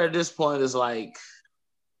Snyder at this point is like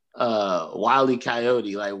Wile E.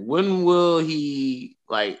 Coyote. Like, when will he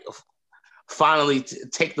like finally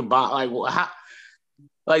take the bomb? Like, how?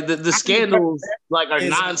 Like the scandals like are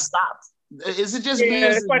nonstop. Is it just me?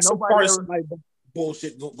 It's like some partisan like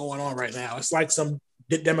bullshit going on right now. It's like some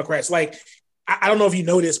Democrats. Like I don't know if you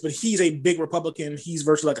know this, but he's a big Republican. He's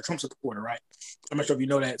virtually like a Trump supporter, right? I'm not sure if you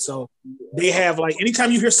know that. So they have like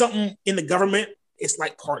anytime you hear something in the government, it's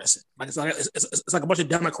like partisan. Like it's like a bunch of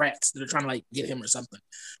Democrats that are trying to like get him or something.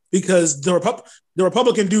 Because the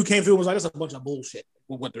Republican dude came through and was like, "That's a bunch of bullshit."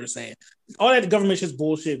 With what they're saying, all that government shit's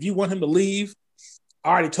bullshit. If you want him to leave,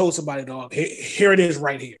 I already told somebody, dog. Here it is,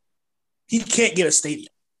 right here. He can't get a stadium.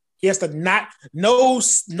 He has to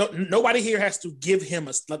nobody here has to give him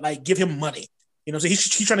money. You know, so he's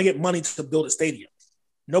trying to get money to build a stadium.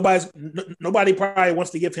 Nobody probably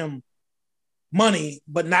wants to give him money,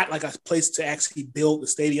 but not like a place to actually build the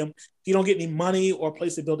stadium. If you don't get any money or a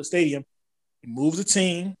place to build a stadium, he moves the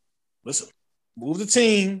team. Listen, move the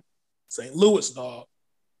team. St. Louis, dog.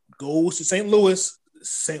 Goes to St. Louis.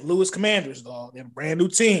 St. Louis Commanders, dog. They have a brand new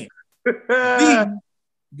team.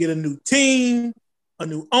 Get a new team, a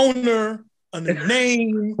new owner, a new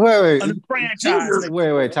name, a new franchise.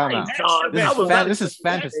 Wait, time out. This is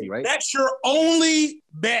fantasy, right? That's your only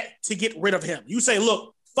bet to get rid of him. You say,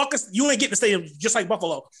 look, fuck us, you ain't getting the stadium just like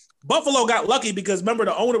Buffalo. Buffalo got lucky because remember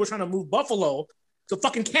the owner was trying to move Buffalo to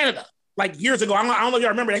fucking Canada like years ago. I don't know if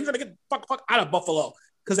y'all remember that. He was trying to get the fuck out of Buffalo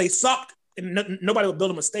because they sucked and nobody would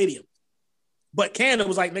build him a stadium. But Canada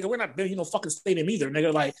was like, nigga, we're not building no fucking stadium either,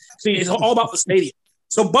 nigga. Like, see, it's all about the stadium.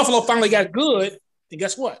 So Buffalo finally got good, and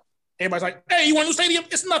guess what? Everybody's like, "Hey, you want a new stadium?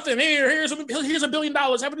 It's nothing. Here's $1 billion.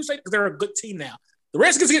 Have a new stadium." Because they're a good team now. The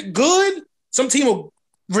Redskins get good. Some team will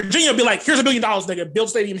Virginia will be like, "Here's $1 billion, nigga. Build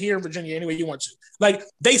stadium here in Virginia any way you want to." Like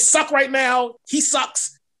they suck right now. He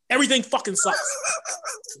sucks. Everything fucking sucks.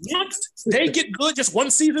 Once they get good, just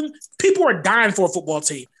one season, people are dying for a football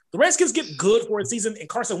team. The Redskins get good for a season, and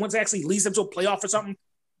Carson Wentz actually leads them to a playoff or something.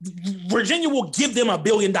 Virginia will give them $1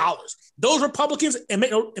 billion. Those Republicans, and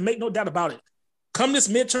make no doubt about it, come this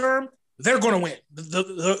midterm, they're going to win.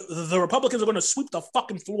 The Republicans are going to sweep the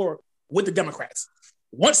fucking floor with the Democrats.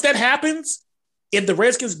 Once that happens, if the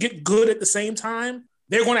Redskins get good at the same time,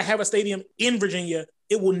 they're going to have a stadium in Virginia.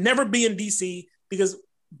 It will never be in D.C. because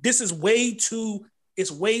this is way too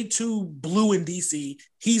blue in D.C.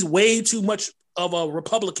 He's way too much of a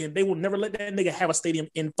Republican. They will never let that nigga have a stadium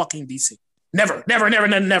in fucking D.C. Never.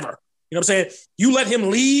 You know what I'm saying? You let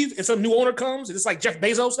him leave and some new owner comes, and it's like Jeff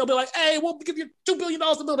Bezos, they'll be like, hey, we'll give you $2 billion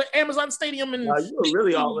to build an Amazon stadium. And you were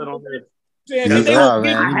really all in on this. Yeah, man. they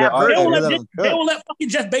They will let fucking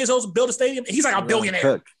Jeff Bezos build a stadium. He's like a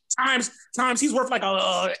billionaire. Times he's worth like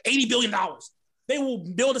 $80 billion. They will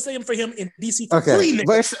build a stadium for him in DC for free.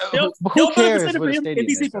 Nigga. They'll build a stadium for him in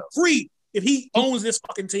DC for free if he owns this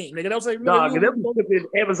fucking team. Nigga, they'll say, dog, they'll put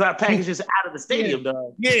Amazon packages out of the stadium,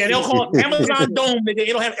 dog. Yeah, they'll call it Amazon Dome, nigga.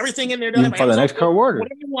 It'll have everything in there. They'll have for the next co-worker.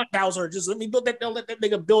 Whatever you want, Bowser. Just let me build that. They'll let that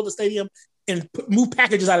nigga build a stadium and move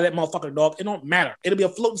packages out of that motherfucker, dog. It don't matter. It'll be a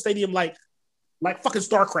floating stadium like fucking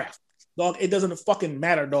StarCraft, dog. It doesn't fucking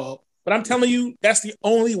matter, dog. But I'm telling you, that's the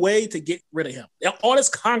only way to get rid of him. All this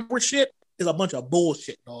Congress shit is a bunch of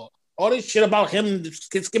bullshit, dog. All this shit about him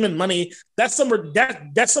skimming money, that's some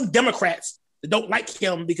Democrats that don't like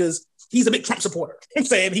him because he's a big Trump supporter. I'm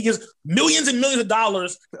saying he gives millions and millions of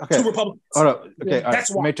dollars to Republicans. Hold up. Okay, that's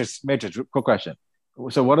why. Matrix. Quick question.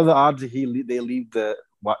 So, what are the odds that they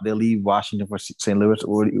leave Washington for St. Louis?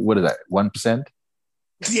 What is that? 1%?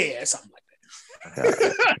 Yeah, something like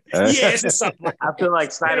that. Yeah, it's just something like that. I feel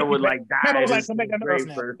like Snyder would like die. Pat was like, come back down to earth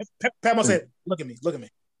now. Pat said, look at me.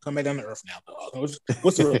 Come back down to earth now, dog.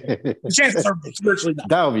 What's the real thing? The chances are virtually not.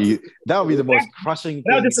 That would be the most crushing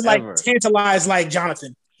thing just to like tantalize like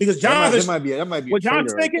Jonathan. Because Jonathan that might be what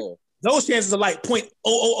Jonathan's thinking, those chances are like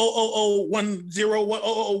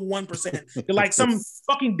 0.0001001%. They're like some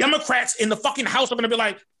fucking Democrats in the fucking House are gonna be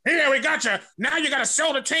like, here we got you. Now you gotta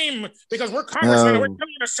sell the team because we're congressmen and we're telling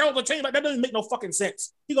you to sell the team. Like, that doesn't make no fucking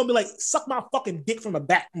sense. He's gonna be like, suck my fucking dick from the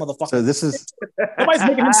back, motherfucker. So this is nobody's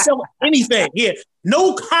making him sell anything. Yeah,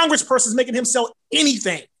 no congressperson's making him sell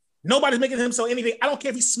anything. Nobody's making him sell anything. I don't care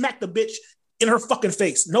if he smacked the bitch in her fucking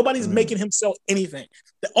face. Nobody's making him sell anything.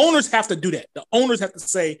 The owners have to do that. The owners have to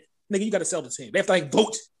say, nigga, you got to sell the team. They have to like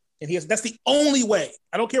vote. And that's the only way.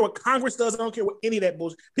 I don't care what Congress does. I don't care what any of that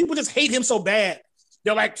bullshit. People just hate him so bad.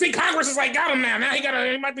 They're like, see, Congress is like, got him now. Now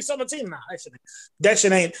he might be selling the team now. That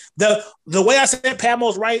shit ain't. The way I said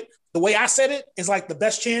Padmo's right, the way I said it is like the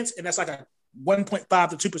best chance, and that's like a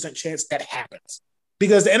 1.5 to 2% chance that happens.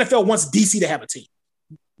 Because the NFL wants DC to have a team.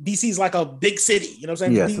 DC is like a big city. You know what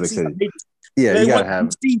I'm saying? Yes, they you gotta have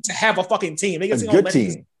DC to have a fucking team. They a good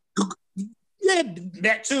team. Yeah,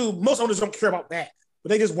 that too. Most owners don't care about that, but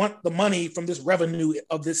they just want the money from this revenue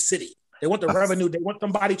of this city. They want the revenue. They want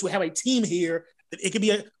somebody to have a team here. It could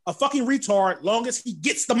be a fucking retard, long as he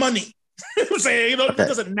gets the money. You know what I'm saying? It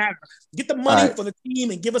doesn't matter. Get the money for the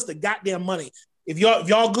team and give us the goddamn money. If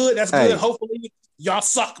y'all good, that's good. Hopefully y'all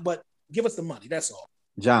suck, but give us the money. That's all.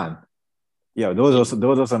 John, yo, those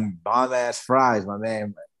are some bomb ass fries, my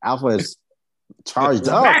man. Alpha is charged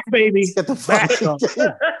up. Back, baby. Get the fuck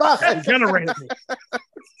back. Generated me.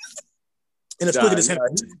 And it's quick as hell.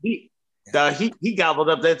 He gobbled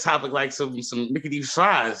up that topic like some Mickey D's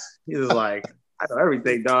fries. He was like, I know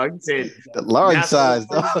everything, dog. He said the large size,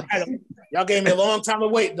 dog. Y'all gave me a long time to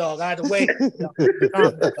wait, dog. I had to wait.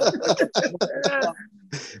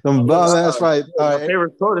 Some bomb ass right. My favorite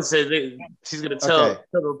reporter said she's gonna tell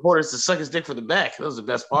the reporters to suck his dick from the back. That was the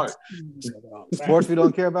best part. Sports we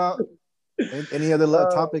don't care about. Any other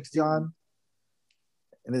topics, John?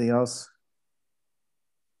 Anything else?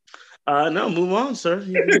 No, move on, sir.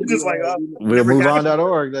 Just like we'll move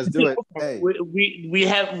on.org. Let's do it. Hey.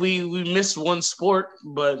 We missed one sport,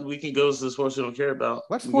 but we can go to the sports we don't care about.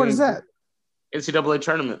 What sport is that? NCAA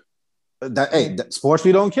tournament. Sports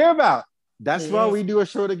we don't care about. That's why we do a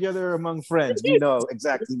show together among friends. We know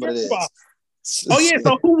exactly what it is. Oh yeah.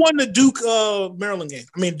 So who won the Duke Maryland game?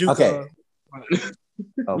 I mean Duke. Okay.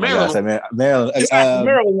 Oh my Maryland. gosh, Maryland.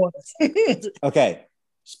 Maryland won. Okay.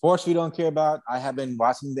 Sports we don't care about. I have been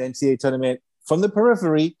watching the NCAA tournament from the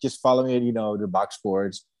periphery, just following it, the box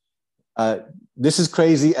scores. This is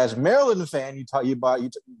crazy. As a Maryland fan,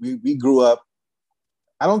 we grew up.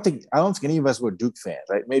 I don't think any of us were Duke fans,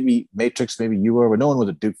 right? Maybe Matrix, maybe you were, but no one was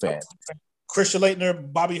a Duke fan. Christian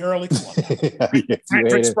Laettner, Bobby Hurley, come on.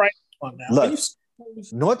 Sprite, come on now. Look,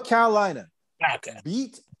 North Carolina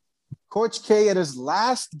beat Coach K at his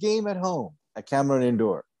last game at home at Cameron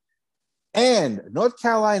Indoor. And North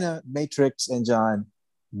Carolina, Matrix and John,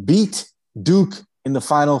 beat Duke in the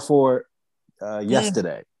Final Four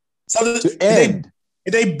yesterday. So did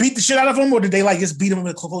they beat the shit out of him, or did they just beat him in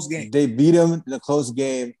a close game? They beat him in a close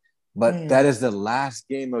game, but that is the last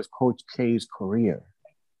game of Coach K's career.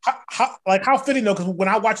 How fitting though? Because when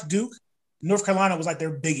I watched Duke, North Carolina was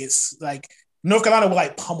their biggest. North Carolina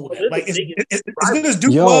would pummel them. As good as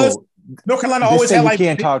Duke was, North Carolina always had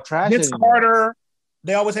can't talk trash Vince anymore. Carter.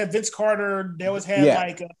 They always had Vince Carter. They always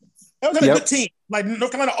had That was a good team. Like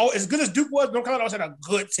North Carolina, as good as Duke was, North Carolina always had a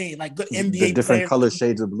good team, like good NBA the different players, color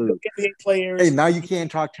shades of blue. NBA players. Hey, now you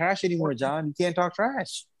can't talk trash anymore, John. You can't talk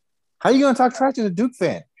trash. How are you gonna talk trash as a Duke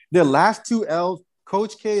fan? Their last 2 L's,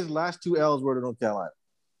 Coach K's last 2 L's were to North Carolina.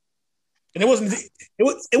 And it wasn't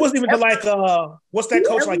even the like what's that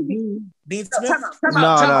coach like Dean Smith?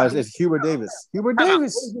 No, it's Hubert Davis. Hubert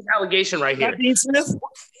Davis. What is this allegation right here? Dean Smith?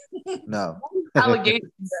 No.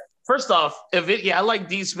 Allegation. First off, I like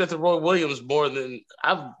Dean Smith and Roy Williams more than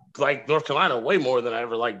I've liked North Carolina way more than I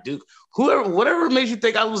ever liked Duke. Whatever made you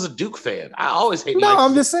think I was a Duke fan. I always hate. No,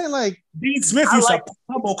 I'm just saying like Dean Smith used to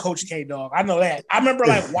pummel Coach K, dog. I know that. I remember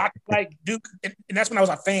like watching like Duke, and that's when I was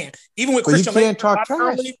a fan. Even with Christian you can't talk trash.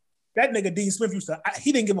 Early, that nigga Dean Smith used to.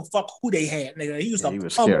 He didn't give a fuck who they had, nigga. He used to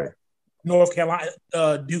was pummel scary. North Carolina,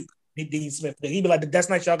 Duke. Dean Smith. He'd be like, that's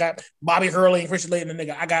night y'all got Bobby Hurley and Christian Laettner,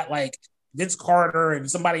 nigga. I got like Vince Carter and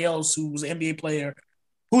somebody else who was an NBA player.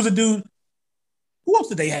 Who's a dude? Who else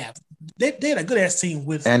did they have? They had a good ass team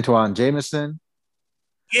with Antoine Jameson.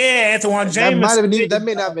 Yeah, Antoine Jameson. That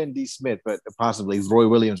may not have been D. Smith, but possibly Roy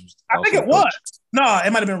Williams. I think it was. No, it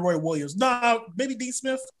might have been Roy Williams. No, maybe D.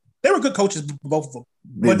 Smith. They were good coaches, both of them.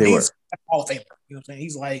 But they were Hall of Famer. You know what I'm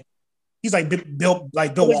saying? He's like Bill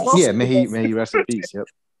Walsh. Yeah, may he rest in peace. Yep.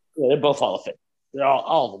 Yeah, they're both Hall of Fame. They're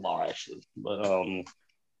all of them are actually. But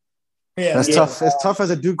that's tough. It's tough as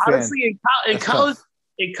a Duke fan. Honestly,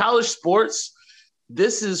 in college sports,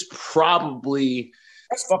 this is probably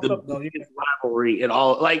the biggest rivalry in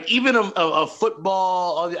all. Like even a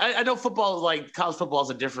football. I know football is like college football is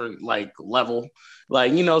a different like level.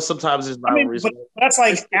 Like sometimes there's rivalries. But that's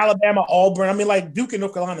like Alabama, Auburn. I mean, like Duke and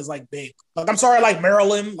North Carolina is like big. Like I'm sorry, like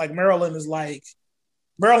Maryland. Like Maryland's like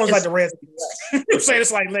the Redskins. I'm saying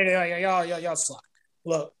it's like y'all suck.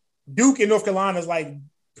 Look, Duke and North Carolina is like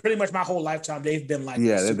pretty much my whole lifetime. They've been like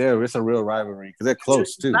it's a real rivalry because they're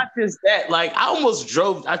close too. Not just that. Like I almost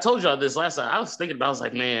drove. I told y'all this last time. I was thinking about. I was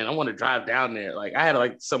like, man, I want to drive down there. Like I had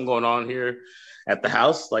like something going on here at the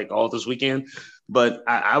house like all this weekend, but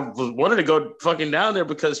I wanted to go fucking down there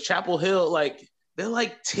because Chapel Hill like. They're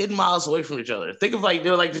like 10 miles away from each other. Think of like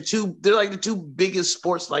they're like the two biggest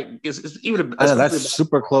sports. Like it's even. That's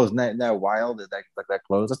super close. Not wild. Is that like that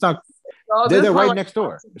close? That's not. They're right next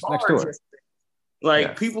door. It's next door.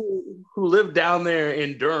 Like people who live down there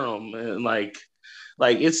in Durham, and like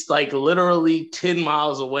it's like literally 10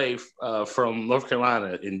 miles away from North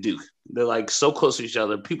Carolina and Duke. They're like so close to each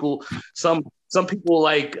other. Some people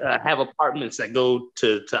like have apartments that go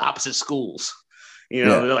to opposite schools.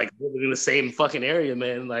 They're like living in the same fucking area,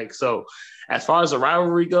 man. Like, so as far as the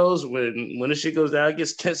rivalry goes, when the shit goes down, it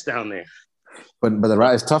gets tense down there. But the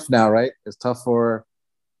ride is tough now, right? It's tough for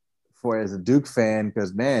as a Duke fan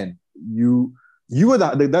because man, you were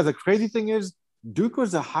the crazy thing is Duke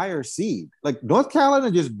was a higher seed. Like North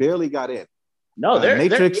Carolina just barely got in. No, they're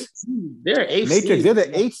Matrix. They're eighth Matrix. Seed. They're the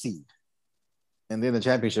 8th seed, and they're in the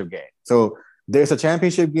championship game. So there's a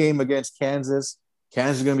championship game against Kansas.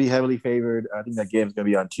 Kansas is going to be heavily favored. I think that game is going to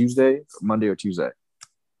be on Monday or Tuesday.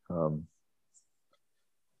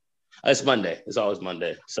 It's Monday. It's always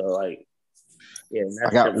Monday. So like, yeah.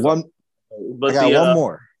 I got one. But I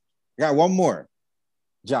got one more.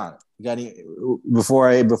 John, you got any before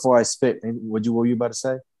I spit? What were you about to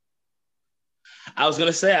say? I was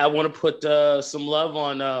gonna say I want to put some love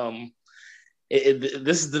on.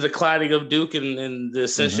 This is the declining of Duke and the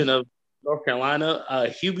ascension of North Carolina.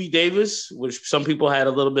 Hubie Davis, which some people had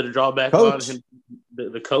a little bit of drawback on him,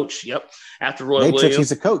 the coach. Yep, after Roy Matrix, Williams,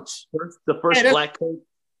 he's a coach. The first black coach.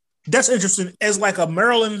 That's interesting. As like a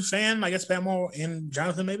Maryland fan, I guess Pat Moore and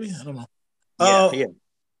Jonathan, maybe I don't know. Yeah.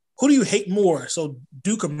 Who do you hate more? So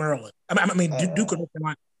Duke or Maryland? I mean Duke or North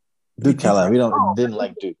Carolina? Duke Carolina. We didn't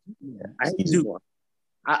like Duke. Yeah, I hate Duke.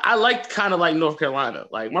 I liked kind of like North Carolina.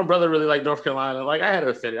 Like my brother really liked North Carolina. Like I had an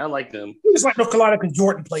affinity. I liked them. He just like North Carolina because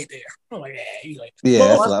Jordan played there. I'm like,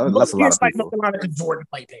 that's a lot of people. Like North Carolina because Jordan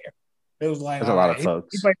played there. It was like there's a lot of folks.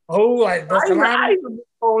 He's like, like North Carolina.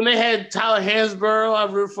 When they had Tyler Hansborough, I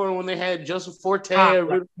rooted for him. When they had Joseph Forte, I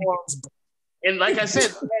rooted for him. And like I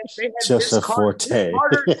said, they had Joseph Forte.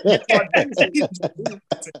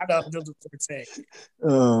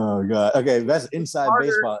 Oh God. Okay, that's inside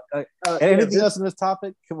baseball. Anything else in this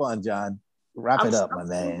topic? Come on, John. Wrap it up, my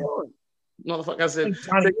man. Motherfucker, I said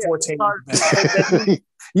Forte.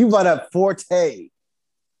 You brought up Forte.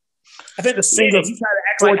 I think the singer. You try to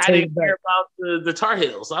act like I didn't care about the Tar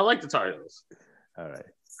Heels. I like the Tar Heels. All right.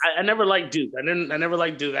 I never liked Duke. I never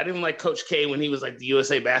liked Duke. I didn't like Coach K when he was like the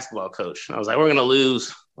USA basketball coach. I was like, we're gonna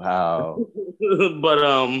lose. Wow. But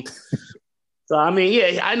so I mean,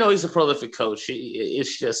 yeah, I know he's a prolific coach.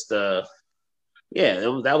 It's just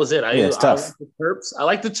Yeah, that was it. It's I tough. like the Terps. I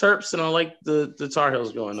like the Terps, and I like the Tar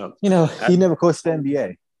Heels growing up. He never coached the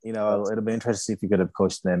NBA. It'll be interesting to see if he could have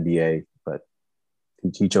coached the NBA, but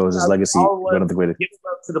he chose his legacy. One of the greatest. Give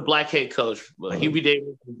up to the black head coach. Hubie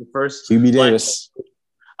Davis was the first. Hubie Davis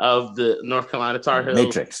of the North Carolina Tar Heels.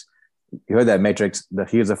 Matrix. You heard that, Matrix?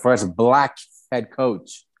 He was the first black head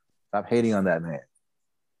coach. Stop hating on that man.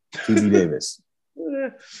 Hubie Davis.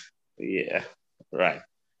 Yeah, right.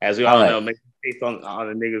 As we all know, making faith on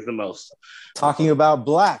the niggas the most. Talking about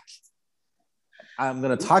black. I'm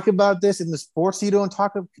going to talk about this in the sports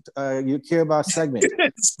you care about segment.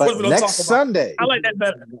 But next Sunday. I like that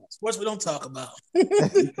better. Sports we don't talk about.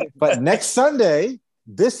 But next Sunday,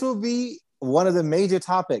 this will be one of the major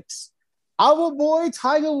topics. Our boy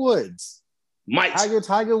Tiger Woods.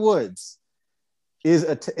 Tiger Woods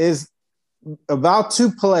is about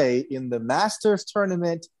to play in the Masters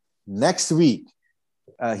tournament next week.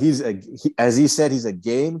 As he said, he's a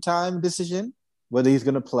game time decision whether he's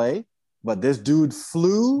going to play. But this dude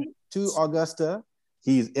flew to Augusta.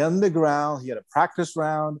 He's in the ground. He had a practice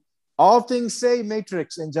round. All things say,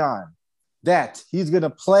 Matrix and John, that he's going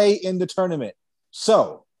to play in the tournament.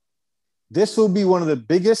 So this will be one of the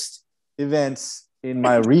biggest events in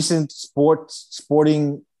my recent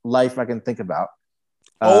sporting life I can think about.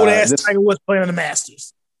 Old ass Tiger Woods playing in the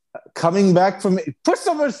Masters. Coming back from – put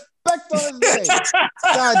some respect on his name.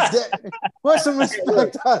 God damn. Put some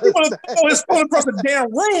respect on his name. It's going across the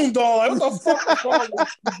damn room, dog. What the fuck is wrong with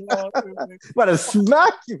you, dog? About to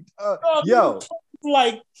smack you. Yo.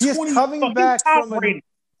 Like he's coming back from a –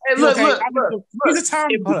 Hey, look. He's a Tom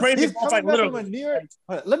Brady. He's coming back from a near –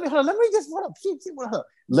 let me just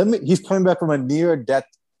 – he's coming back from a near-death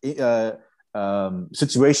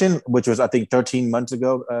situation, which was, I think, 13 months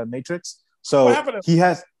ago, Matrix. So he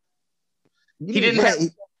has – he didn't have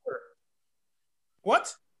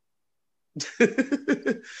what? You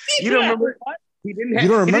don't remember? He didn't have, you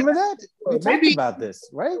don't remember that? We talked about this,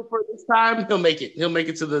 right? For this time, he'll make it. He'll make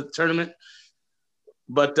it to the tournament.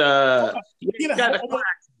 But he got a car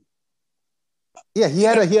accident. Yeah, he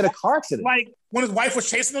had a car accident. Like when his wife was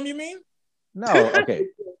chasing him, you mean? No, okay.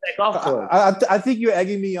 I think you're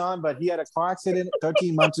egging me on, but he had a car accident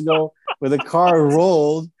 13 months ago where the car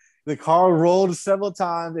rolled. The car rolled several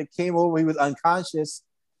times. It came over. He was unconscious.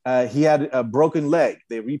 He had a broken leg.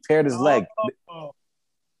 They repaired his leg.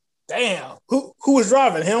 Damn. Who was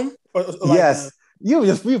driving him? Yes.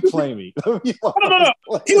 You play me. No.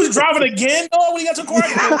 He was driving again. Oh, when he got to court.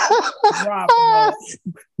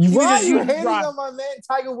 Why are you hating on my man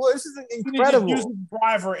Tiger Woods? This is incredible. Use the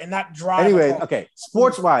driver and not drive. Anyway, okay.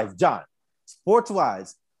 Sports-wise, John.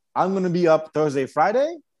 Sports-wise, I'm going to be up Thursday,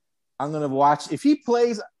 Friday. I'm going to watch. If he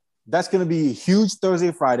plays, that's going to be huge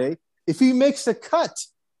Thursday, Friday. If he makes the cut,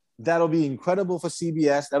 that'll be incredible for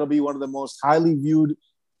CBS. That'll be one of the most highly viewed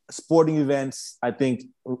sporting events, I think,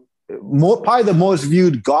 probably the most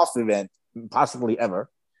viewed golf event possibly ever.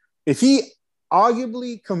 If he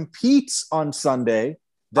arguably competes on Sunday,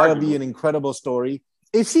 that'll be an incredible story.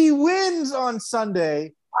 If he wins on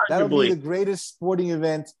Sunday, that'll be the greatest sporting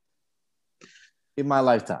event in my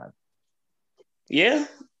lifetime. Yeah.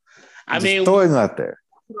 I mean, throwing out there.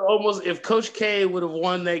 Almost, if Coach K would have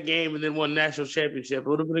won that game and then won national championship, it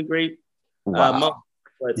would have been a great month.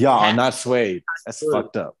 Y'all not swayed. That's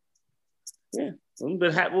fucked up. Yeah.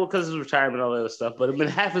 Because of his retirement and all that other stuff, but it'd been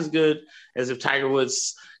half as good as if Tiger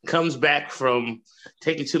Woods comes back from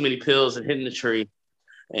taking too many pills and hitting the tree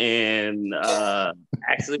and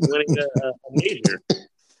actually winning a major.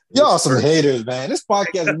 Y'all some haters, man. This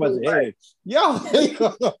podcast is a bunch of haters. Y'all hate.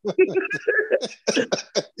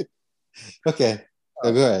 Okay. Go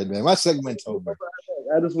ahead, man. My segment's over.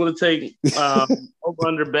 I just want to take over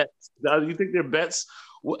under bets. You think they're bets?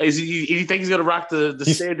 You think he's gonna rock the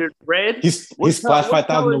standard red? He's plus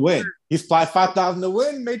 5,000 to win. He's plus 5,000 to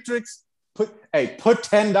win. Matrix. Put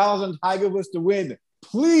 $10 on Tiger Woods to win,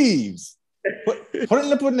 please. Put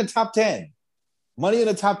it in the top 10. Money in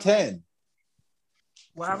the top 10.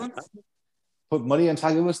 What happened? Put money on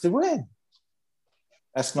Tiger Woods to win.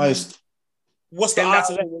 That's my. What's the odds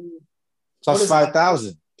of that? Plus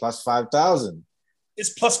 5,000. Plus 5,000.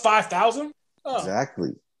 It's plus 5,000. Oh.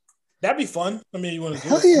 Exactly. That'd be fun. I mean, you want to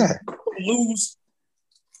hell yeah lose?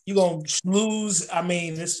 You gonna lose? I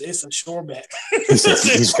mean, it's a sure bet. They ain't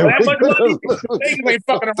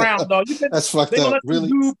fucking around, dog. That's fucked up. Really?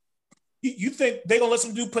 You think they gonna let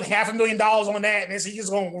some dude put $500,000 on that, and he's just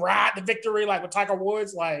gonna ride the victory like with Tiger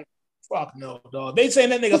Woods? Like, fuck no, dog. They saying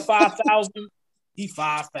that nigga 5,000. He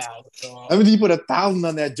 5,000. I mean, you put 1,000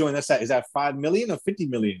 on that joint. Is that 5 million or 50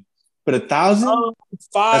 million? But 1,000?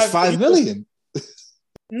 That's 5 million.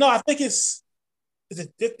 No, I think it's is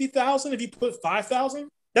it 50,000 if you put 5,000?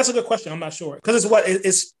 That's a good question. I'm not sure because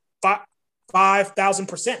it's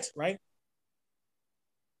 5,000%, right?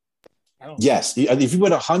 Yes, if you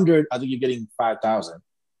put 100, I think you're getting 5,000.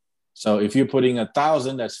 So if you're putting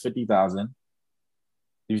 1,000, that's 50,000.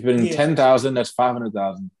 If you're putting 10,000, that's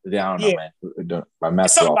 500,000. I don't know, man. My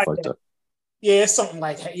math's all fucked up. Yeah, it's something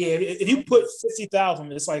like if you put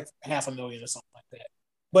 50,000, it's like $500,000 or something like that.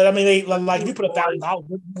 But I mean, if you put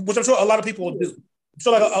 $1,000, which I'm sure a lot of people will do. I'm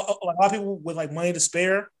sure like a lot of people with like money to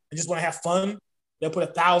spare and just want to have fun, they'll put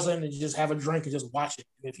 1,000 and just have a drink and just watch it.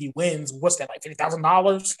 And if he wins, what's that, like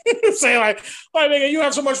 $50,000? Saying like, nigga, you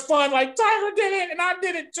have so much fun. Like Tiger did it and I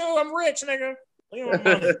did it too. I'm rich, nigga. You know,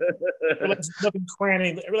 money. Nothing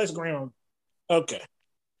cranny. Everybody's ground. Okay,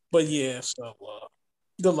 but yeah. So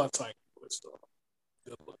good luck, Tiger.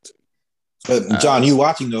 Good luck to you. John, you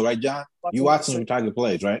watching though, right, John? You watching when Tiger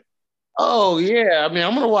plays, right? Oh yeah. I mean,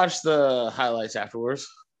 I'm gonna watch the highlights afterwards.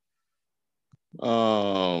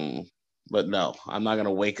 But no, I'm not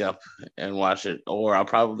gonna wake up and watch it, or I'll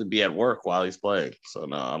probably be at work while he's playing. So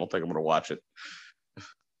no, I don't think I'm gonna watch it.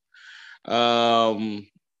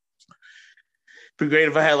 Pretty great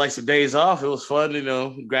if I had like some days off. It was fun,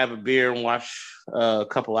 grab a beer and watch a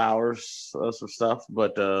couple hours of some stuff.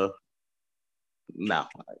 But no,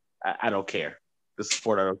 I don't care. The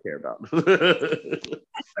sport I don't care about.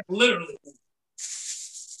 Literally.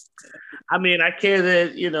 I mean, I care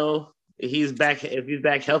that he's back. If he's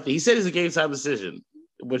back healthy, he said it's a game time decision,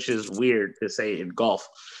 which is weird to say in golf.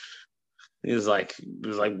 It was like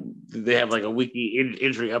they have like a weekly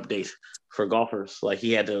injury update for golfers. Like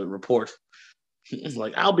he had to report.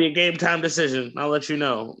 Like I'll be a game time decision. I'll let you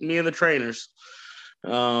know. Me and the trainers.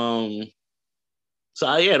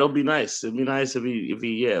 So yeah, it'll be nice. It'd be nice if he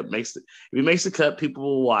makes the cut. People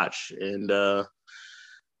will watch, and I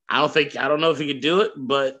don't know if he could do it,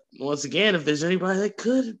 but once again, if there's anybody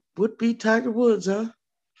that would be Tiger Woods, huh?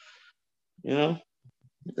 It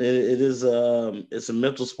is it's a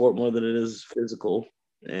mental sport more than it is physical.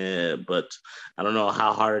 But I don't know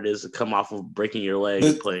how hard it is to come off of breaking your leg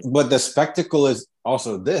and playing. But the spectacle is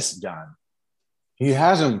also this, John. He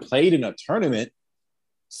hasn't played in a tournament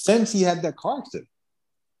since he had that car accident.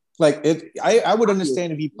 Like I would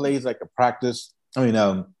understand if he plays like a practice. I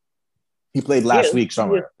mean, he played last week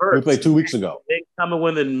somewhere. He played 2 weeks ago. They come and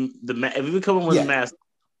win if he come and win the Masters,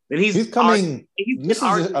 then he's coming. This is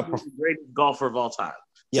the greatest golfer of all time.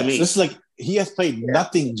 Yes, this is like he has played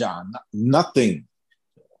nothing, John. Nothing.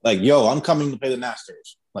 Like, yo, I'm coming to play the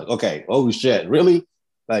Masters. Like, okay, oh shit, really?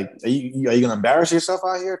 Like, are you gonna embarrass yourself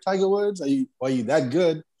out here, Tiger Woods? Are you that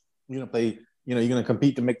good? You're gonna play. You're gonna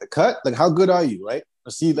compete to make the cut. Like, how good are you, right?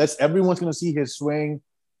 Everyone's gonna see his swing,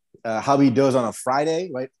 how he does on a Friday,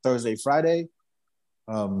 right? Thursday, Friday.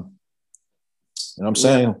 You know what I'm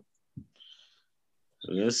saying?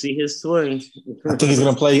 We're gonna see his swing. I think he's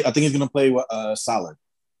gonna play. Solid.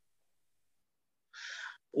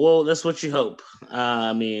 Well, that's what you hope.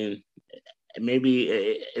 I mean, maybe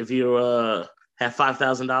if you have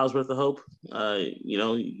 $5,000 worth of hope,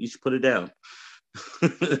 you should put it down.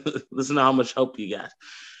 Listen to how much hope you got.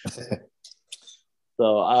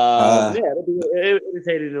 So it'll be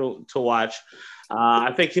irritating to watch.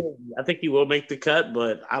 I think he will make the cut,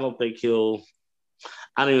 but I don't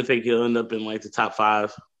even think he'll end up in like the top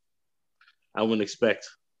 5. I wouldn't expect.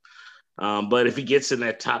 But if he gets in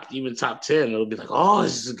that top 10, it'll be like, oh,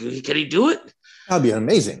 can he do it? That'd be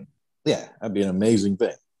amazing. Yeah, that'd be an amazing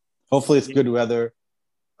thing. Hopefully it's good weather.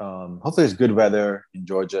 Hopefully it's good weather in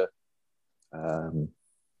Georgia.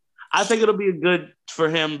 I think it'll be good for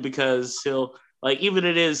him because he'll even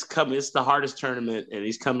it's the hardest tournament and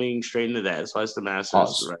he's coming straight into that. That's why it's the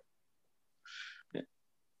Masters. Right?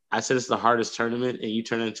 I said it's the hardest tournament and you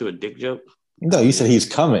turn it into a dick joke. No, you said he's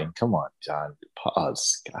coming. Come on, John.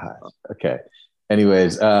 Pause. God. Okay.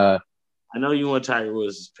 Anyways, I know you want Tiger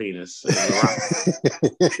Woods' penis.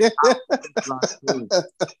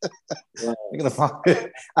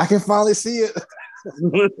 I can finally see it.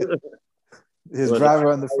 His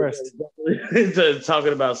driver on the first.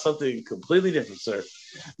 Talking about something completely different, sir.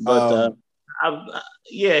 But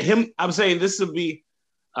I'm saying this would be,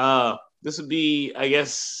 I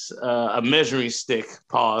guess, a measuring stick.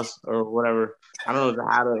 Pause or whatever. I don't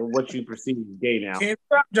know what you perceive as gay now. Can't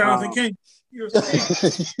stop, Jonathan. Can't.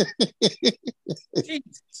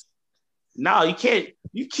 No, you can't.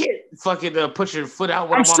 You can't fucking put your foot out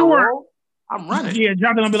when I'm on the road. I'm running. Yeah,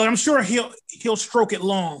 Jonathan, I'll be like, I'm sure he'll stroke it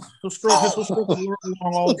long. He'll stroke it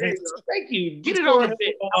long all the time. Thank you. Get it on the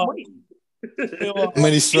bit. I'm waiting. How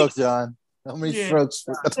many strokes, John? How many strokes?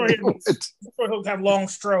 I'm sure he'll have long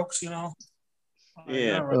strokes, Yeah.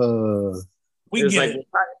 We it's get like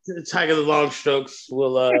it. Tiger the long strokes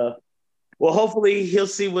will well, hopefully he'll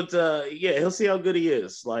see what he'll see how good he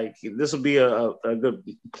is. Like this will be a good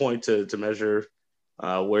point to measure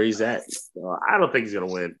where he's at. I don't think he's gonna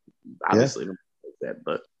win, obviously,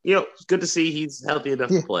 but it's good to see he's healthy enough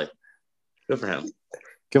to play. Good for him.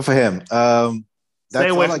 Good for him.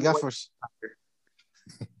 That's all I got for.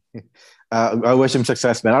 I wish him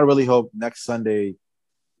success, man. I really hope next Sunday,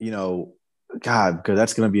 God, because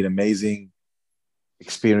that's going to be an amazing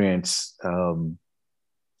experience.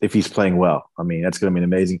 If he's playing well, I mean, that's going to be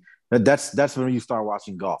amazing. That's when you start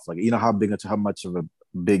watching golf. Like, how much of a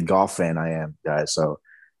big golf fan I am, guys. So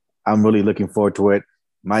I'm really looking forward to it.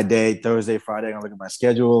 My day, Thursday, Friday, I'm gonna look at my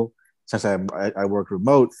schedule. Since I work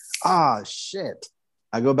remote, shit,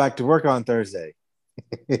 I go back to work on Thursday.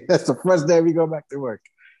 That's the first day we go back to work.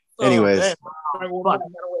 Anyways, you gotta wear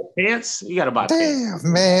pants. You gotta buy pants.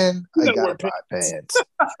 Damn, man, I gotta buy pants.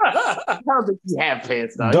 I don't think you have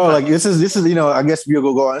pants, though. No, like this is I guess we'll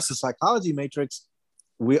go on. It's a psychology matrix.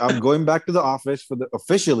 I'm going back to the office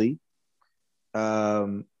officially.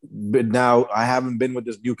 But now I haven't been with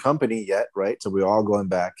this new company yet, right? So we're all going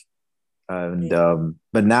back, and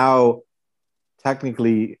but now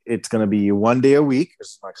technically it's going to be 1 day a week. This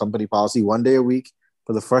is my company policy: 1 day a week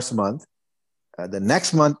for the first month. The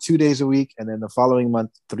next month, 2 days a week, and then the following month,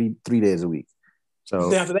 three days a week.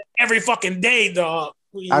 So after that, every fucking day, dog.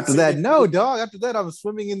 After that, no, dog. After that, I'm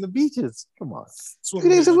swimming in the beaches. Come on, 2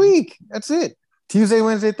 days a week. That's it. Tuesday,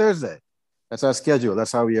 Wednesday, Thursday. That's our schedule.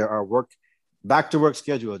 That's how we are our work. Back to work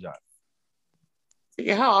schedule, John.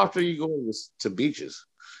 Yeah, how often are you going to beaches?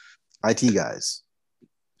 IT guys.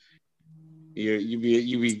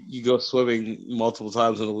 You go swimming multiple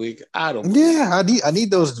times in a week. I don't. Yeah, I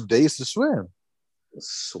need those days to swim.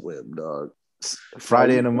 Swim, dog.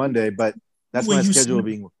 Friday and a Monday, but that's my schedule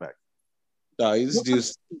being back. No,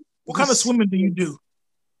 just what kind of swimming do you do?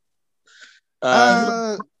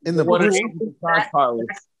 In the water.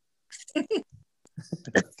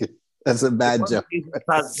 That's a bad joke.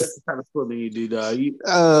 That's the kind of swimming you do, dog.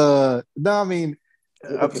 No,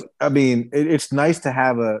 I mean, it's nice to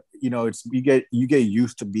have you get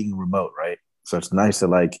used to being remote, right? So it's nice to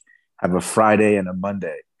like have a Friday and a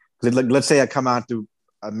Monday. Let's say I come out to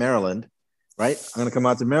Maryland, right? I'm gonna come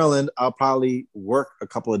out to Maryland. I'll probably work a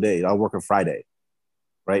couple of days. I'll work a Friday,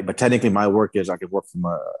 right? But technically, my work is I can work from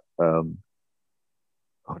a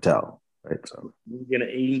hotel. Right, so you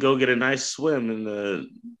can go get a nice swim in the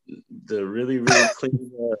really really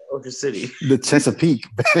clean Ocean City, the Chesapeake.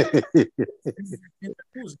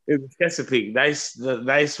 In Chesapeake,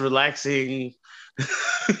 nice relaxing,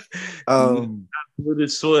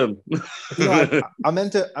 swim. I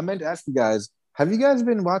meant to ask you guys: have you guys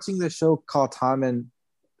been watching the show called Pam and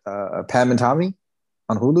Tommy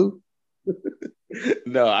on Hulu?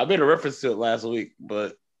 No, I made a reference to it last week,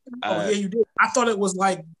 but yeah, you did. I thought it was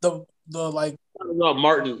like the like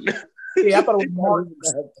Martin. Yeah, I thought it was Martin.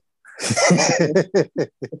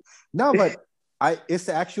 No, but it's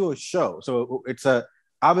the actual show. So it's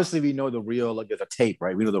obviously we know the real, like there's a tape,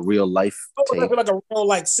 right? We know the real life tape. Like a real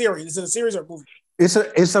like series. Is it a series or a movie?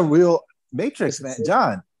 It's a real Matrix, man.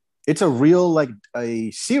 John. It's a real like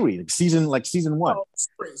a series, season 1.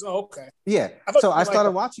 Oh, okay. Yeah. So I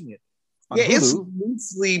started watching it. Yeah, Hulu. It's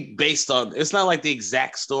loosely based on. It's not like the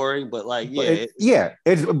exact story, but like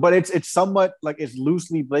it's somewhat like it's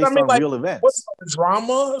loosely based on like, real events. What's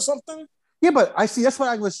drama or something? Yeah, but I see. That's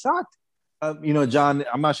why I was shocked. John.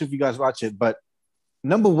 I'm not sure if you guys watch it, but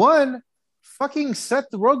number one, fucking Seth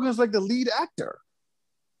Rogen's like the lead actor.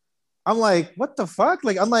 I'm like, what the fuck?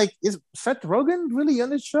 Like, I'm like, is Seth Rogen really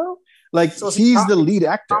on this show? Like, so he's the lead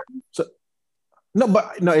actor. So no,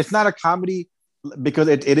 it's not a comedy. Because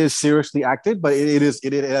it is seriously acted, but it has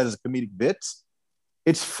comedic bits.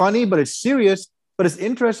 It's funny, but it's serious. But it's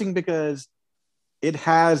interesting because it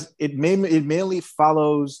mainly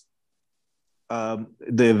follows the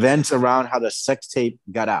events around how the sex tape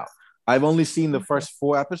got out. I've only seen the first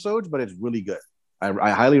 4 episodes, but it's really good. I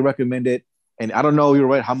highly recommend it. And I don't know, you're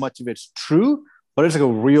right, how much of it's true, but it's like a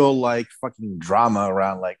real like fucking drama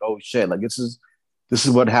around like, oh shit, like this is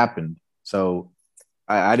what happened. So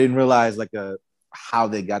I didn't realize like how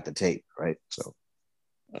they got the tape, right? So,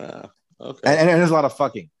 okay. And there's a lot of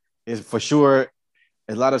fucking. Is for sure.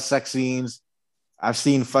 There's a lot of sex scenes. I've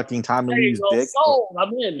seen fucking Tommy Lee's dick.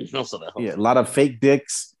 I'm in. Yeah, a lot of fake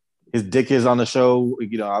dicks. His dick is on the show.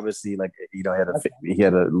 Obviously, like he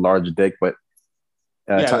had a large dick, but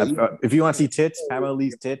if you want to see tits, Tommy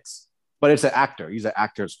Lee's tits. But it's an actor. He's an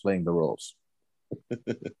actor playing the roles.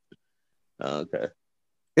 Okay.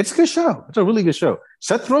 It's a good show. It's a really good show.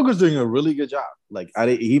 Seth Rogen's doing a really good job. Like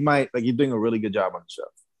he's doing a really good job on the show.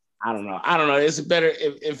 I don't know. I don't know. It's better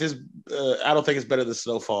if it's. I don't think it's better than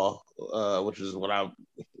Snowfall, which is what I'm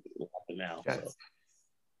watching now. Okay. So.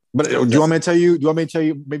 But do you want me to tell you? Do you want me to tell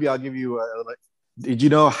you? Maybe I'll give you. Did you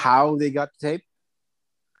know how they got the tape?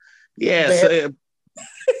 Yeah. So,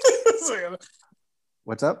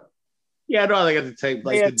 What's up? Yeah, I know how they got the tape.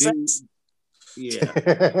 Like the dude.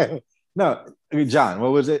 Yeah. No, I mean, John.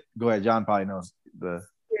 What was it? Go ahead. John probably knows the.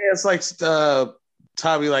 Yeah, it's like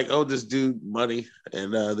Tommy like owed this dude money,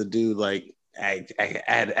 and the dude like I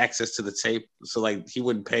had access to the tape, so like he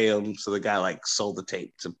wouldn't pay him, so the guy like sold the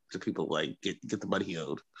tape to people like get the money he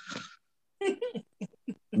owed.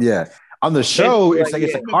 Yeah, on the show, it's like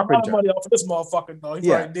it's a carpenter. A lot of money off of this motherfucker though. He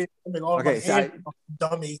probably did make all okay, money.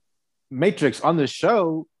 Dummy. Matrix on the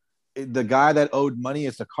show, the guy that owed money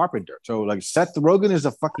is a carpenter. So like Seth Rogen is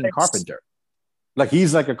a fucking carpenter. Like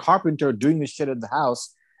he's like a carpenter doing the shit at the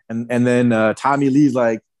house. And then Tommy Lee's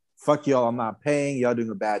like, fuck y'all, I'm not paying. Y'all doing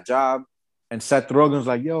a bad job. And Seth Rogen's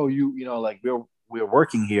like, yo, you know, like we're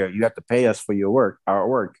working here. You have to pay us for our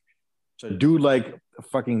work. So dude like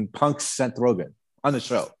fucking punks Seth Rogen on the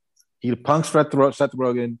show. He punks Seth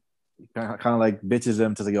Rogen, kind of like bitches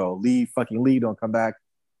him to say, yo, leave, don't come back.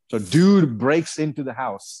 So dude breaks into the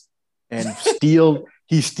house and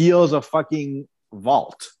steals a fucking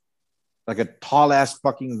vault, like a tall ass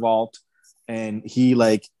fucking vault. And he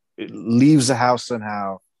like leaves the house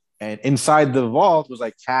somehow. And inside the vault was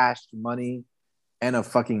like cash, money, and a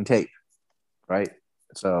fucking tape, right?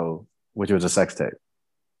 So, which was a sex tape.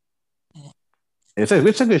 It's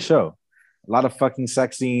a good show. A lot of fucking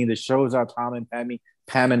sex scenes. It shows how Pam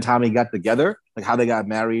and Tommy got together, like how they got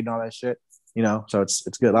married and all that shit. You know, so it's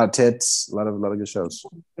good. A lot of tits, a lot of good shows.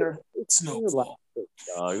 It's no.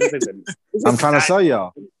 I'm trying to sell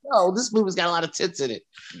y'all. No, this movie's got a lot of tits in it.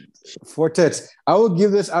 4 tits. I would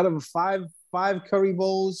give this out of five curry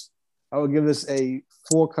bowls. I would give this a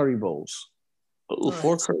 4 curry bowls. Ooh,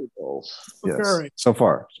 4 curry bowls. Yes. Curry. So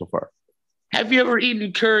far. Have you ever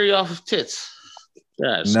eaten curry off of tits?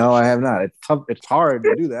 Yes. No, I have not. It's tough. It's hard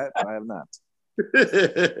to do that, but I have not.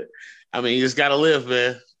 I mean, you just gotta live,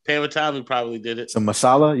 man. Pam and Tommy probably did it. Some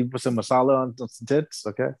masala. You put some masala on some tits,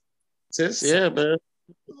 okay? Tits, yeah, man.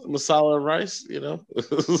 Masala and rice, you know.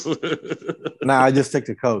 Nah, I just stick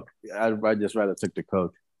to Coke. I just rather stick to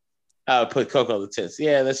Coke. I would put Coke on the tits.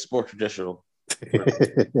 Yeah, that's more traditional.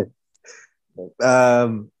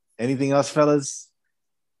 Anything else, fellas?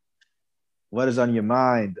 What is on your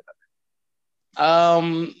mind?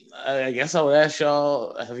 I guess I would ask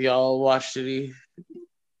y'all: have y'all watched any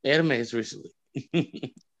animes recently?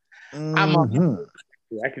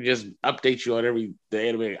 I could just update you on the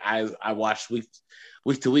anime I watched week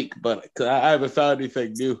to week, but I haven't found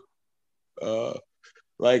anything new.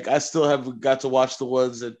 Like I still haven't got to watch the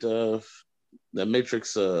ones that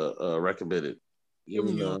Matrix recommended.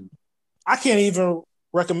 I can't even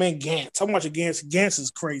recommend Gantz. I'm watching Gantz. Gantz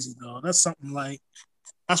is crazy, though. That's something like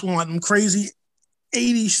that's one of them crazy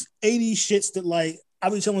 80s shits that like I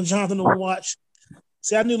be telling Jonathan to watch.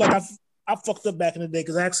 See, I knew like I fucked up back in the day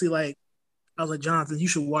because actually like I was like, Jonathan, you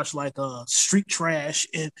should watch like Street Trash,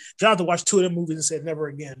 and Jonathan watched 2 of them movies and said never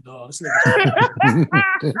again, dog. This nigga. I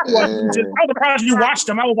was surprised you watched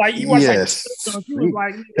them. I was like, you watched yes. Like, you was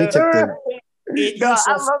like,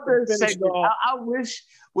 I love this segment. I wish.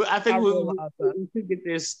 I think we should get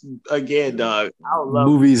this again, dog. I love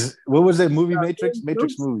movies. What was that movie? Matrix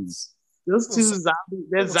movies. Those 2 zombies,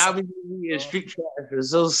 that zombie movie and Street Trash are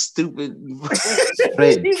so stupid.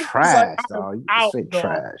 Straight trash, dog. Straight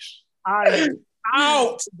trash. I'm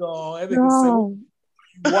out, dog. No.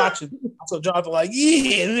 Watching. So Jonathan like,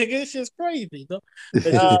 yeah, nigga, this shit's crazy, though.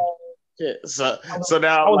 So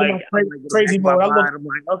now I'm like crazy mode. I'm like,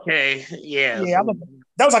 okay, yeah. Yeah,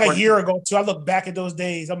 that was like a year ago too. I look back at those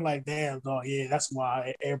days. I'm like, damn, dog. Yeah, that's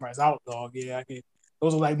why everybody's out, dog. Yeah, I get.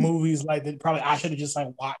 Those are like movies like that. Probably I should have just like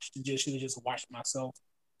watched and should have just watched myself.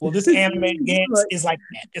 Well, this anime Gantz is like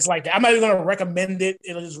that. It's like that. I'm not even gonna recommend it.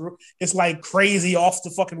 It's like crazy off the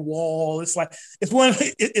fucking wall. It's like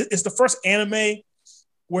it's the first anime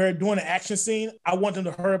where during the action scene, I want them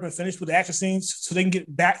to hurry up and finish with the action scenes so they can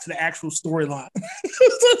get back to the actual storyline.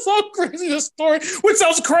 That's how crazy the story, which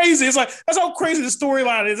sounds crazy. It's like, that's how crazy the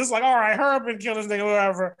storyline is. It's like, all right, hurry up and kill this nigga,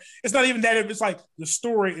 whatever. It's not even that. It's like the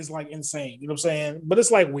story is like insane. You know what I'm saying? But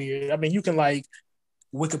it's like weird. I mean, you can like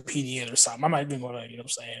Wikipedia it or something. I'm not even going to, you know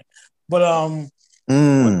what I'm saying? But,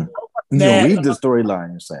 read the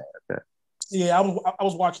storyline, you're saying. Okay. Yeah, I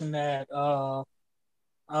was watching that.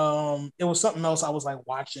 It was something else I was like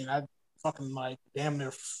watching. I fucking like damn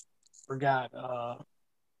near forgot. I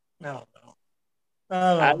don't know.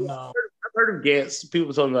 I've heard of Gantz.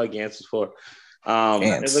 People told me about Gantz before.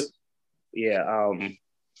 Gantz.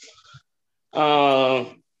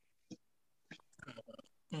 I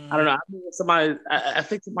don't know. I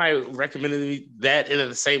think somebody recommended me that, and at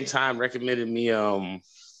the same time recommended me.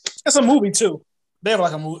 It's a movie too. They have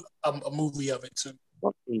like a movie of it too.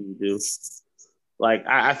 What can you do? Like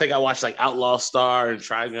I think I watched like Outlaw Star and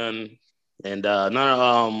Trigun, and You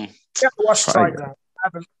have to watch Trigun.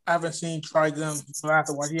 I haven't seen Trigun, so I have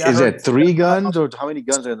to watch. Yeah, Is it 3 guns or how many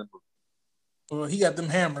guns are in the movie? Well, he got them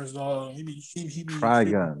hammers, dog. He be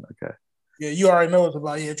Trigun. Okay. Yeah, you already know it's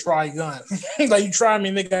about Trigun. Like you try me,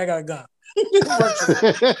 nigga, I got a gun.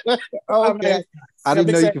 Okay. I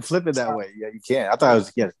didn't know you could flip it that way. Yeah, you can. I thought it was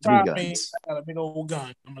 3 guns. I got a big old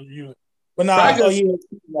gun. I'm gonna use it. But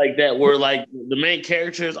like that, where like the main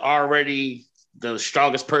character is already the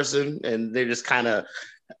strongest person, and they're just kind of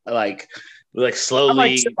like slowly.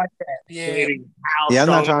 Like shit like that. Yeah. I'm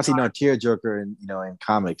not trying to see no tearjerker in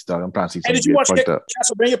comics, dog. I'm trying to see something. Hey, did you watch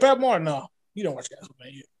Castlevania, Pat Moore? No, you don't watch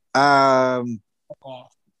Castlevania.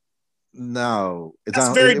 No, it's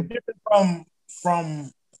very different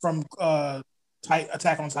from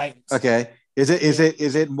Attack on Titans. Okay, is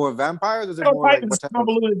it more vampires? Or is it more Titans like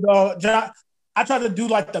convoluted, dog? I tried to do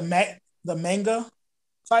like the manga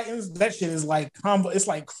Titans. That shit is like it's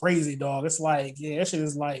like crazy, dog. It's like that shit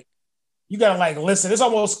is like you gotta like listen. It's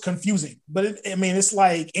almost confusing, but it's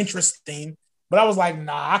like interesting. But I was like,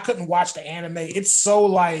 nah, I couldn't watch the anime. It's so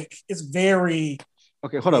like it's very.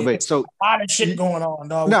 Okay, hold on, wait. So a lot of shit going on,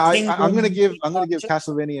 dog. No, I'm gonna give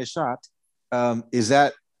Castlevania a shot. Is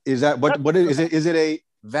that what is it? Is it a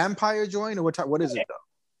vampire joint or what is it though?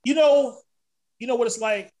 You know what it's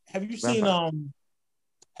like. Have you seen all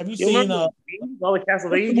the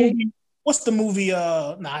Castlevania? What's the movie?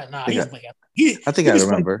 Nah. I think I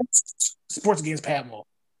remember. Sports games, Padmo.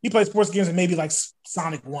 He played sports games and maybe like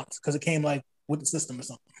Sonic once because it came like with the system or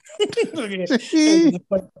something.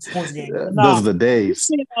 Sports game. Those are the days.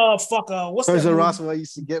 What's Toys R Us where I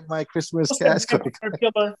used to get my Christmas cash.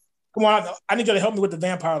 Killer? Come on, I need you to help me with the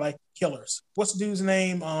vampire like killers. What's the dude's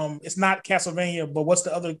name? It's not Castlevania, but what's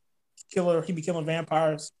the other killer? He be killing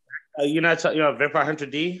vampires. You're not talking about Vampire Hunter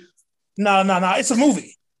D? No. It's a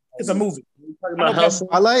movie. It's a movie. You talking about Helsing?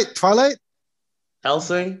 Twilight?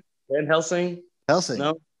 Helsing? Van Helsing? Helsing.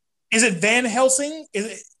 No. Is it Van Helsing?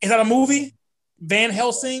 Is that a movie? Van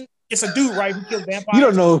Helsing? It's a dude, right, who kills vampires? You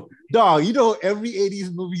don't know, dog. You know every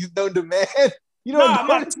 80s movie is known to man. You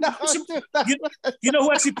don't know. You know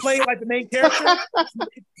who actually played like the main character?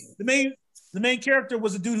 The main character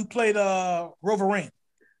was the dude who played Rover Ring.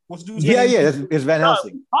 What's the dude's name? Yeah, it's Van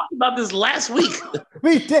Helsing. We talked about this last week.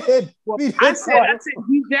 We did. I said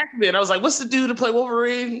Hugh Jackman. I was like, what's the dude to play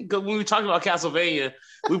Wolverine? When we were talking about Castlevania,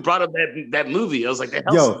 we brought up that movie. I was like,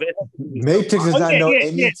 Matrix is not no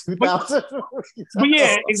any 2000. But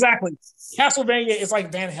yeah, exactly. Castlevania is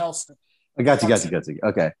like Van Helsing. I got you.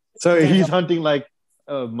 Okay. So he's hunting like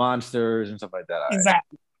monsters and stuff like that.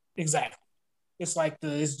 Exactly. It's just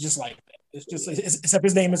like that. It's just except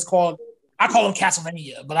his name is called. I call him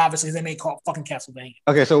Castlevania, but obviously they may call it fucking Castlevania.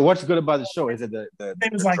 Okay, so what's good about the show? Is it the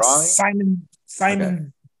name is like drawing?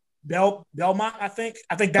 Simon Belmont, I think.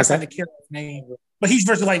 I think that's like the character's name. But he's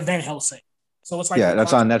versus like Van Helsing. So it's like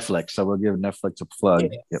that's on Netflix. So we'll give Netflix a plug. Yeah.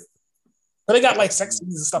 Yep. But they got like sex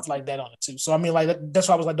scenes and stuff like that on it too. So I mean, like that's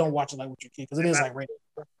why I was like, don't watch it like with your kid because it is like rated.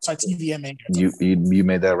 It's like TVMA. You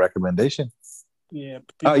made that recommendation. Yeah.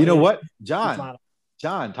 You know what, John,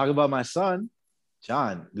 talk about my son.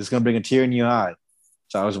 John, this is gonna bring a tear in your eye.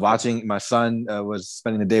 So I was watching. My son was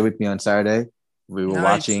spending the day with me on Saturday. We were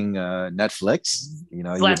watching Netflix. You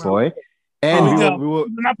know, your boy. And we were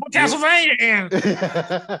not put Castlevania in.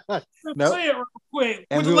 No. Say it real quick.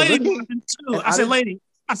 And the lady too. I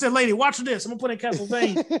said, lady, watch this. I'm gonna put in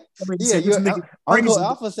Castlevania. Uncle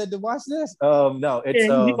Alpha said to watch this. No, it's he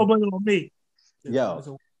gonna blame it on me.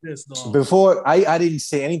 Before I didn't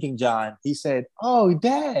say anything, John. He said, "Oh,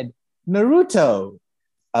 Dad, Naruto."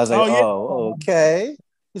 I was like, "Oh, okay."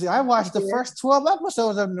 He said, "I watched the first 12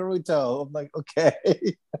 episodes of Naruto." I'm like,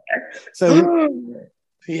 "Okay." So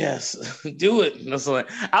yes, do it. That's like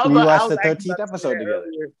we watched the 13th episode together.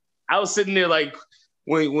 I was sitting there like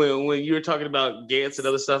when you were talking about Gantz and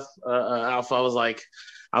other stuff, Alpha. I was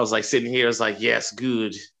like sitting here. I was like, yes,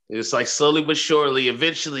 good. It's like slowly but surely.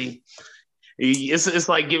 Eventually, it's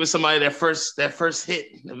like giving somebody that first hit.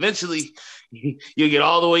 Eventually, you get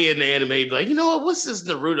all the way in the anime. Be like, you know what? What's this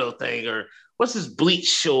Naruto thing, or what's this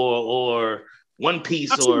Bleach or One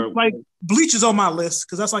Piece or like Bleach is on my list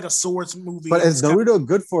because that's like a swords movie. But is Naruto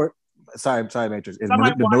good for? Sorry, Matrix. Is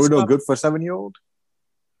Naruto good for a 7-year-old?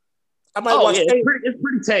 I might watch. Yeah, it's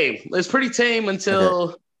pretty tame. It's pretty tame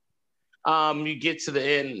until you get to the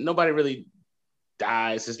end. Nobody really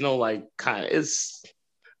dies. There's no like kind of.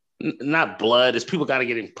 not blood. It's people got to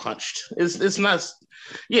getting punched. It's not.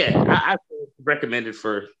 Yeah, I recommend it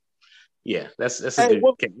for. Yeah, that's a good.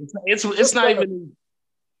 It's not better? even.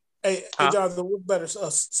 Hey, Jonathan, what's better,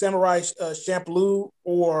 Samurai Champloo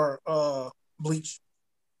or Bleach?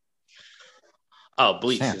 Oh,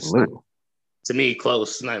 Bleach. Is not, to me,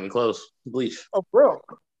 close. It's not even close. Bleach. Oh, bro.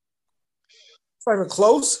 It's not even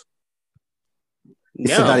close?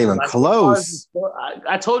 It's not even close.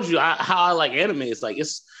 I told you how I like anime. It's like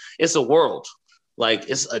it's a world. Like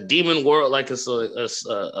it's a demon world. Like it's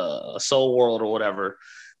a soul world or whatever.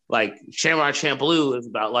 Like Samurai Champloo is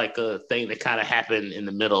about like a thing that kind of happened in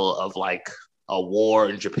the middle of like a war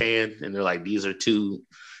in Japan. And they're like, these are two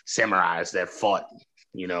samurais that fought,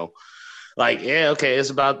 you know. Like, yeah, okay,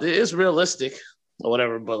 it's realistic or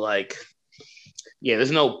whatever, but like, yeah,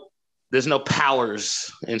 there's no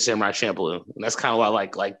powers in Samurai Champloo. And that's kind of why I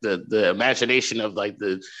like the imagination of like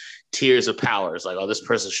the tiers of powers. Like, oh, this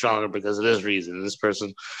person's stronger because of this reason. This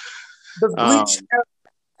person. Does Bleach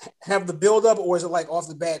have the build up, or is it like off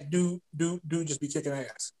the bat, dude just be kicking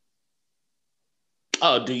ass?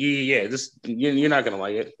 Oh, yeah. You're not gonna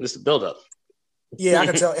like it. This is the build up. Yeah, I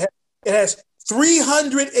can tell. It has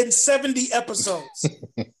 370 episodes.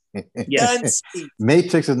 Yes.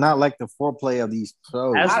 Matrix is not like the foreplay of these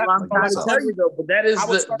shows. That's what I'm trying to tell you, though. But that is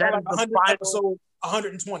the 100 episode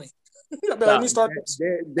 120. Let me start this.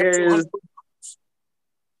 There is.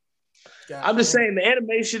 I'm just saying the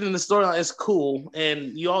animation and the storyline is cool,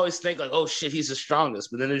 and you always think like, "Oh shit, he's the strongest,"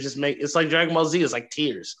 but then it's like Dragon Ball Z. It's like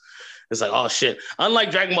tears. It's like, oh shit.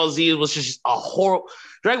 Unlike Dragon Ball Z, it was just a horrible.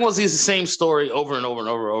 Dragon Ball Z is the same story over and over and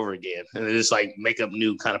over and over again, and they just like make up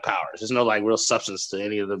new kind of powers. There's no like real substance to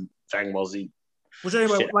any of the Dragon Ball Z. Which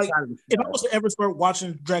anyway, like if I was to ever start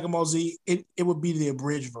watching Dragon Ball Z, it would be the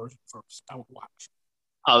abridged version first. I would watch.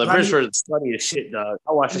 Oh, the abridged version is funny as shit, dog.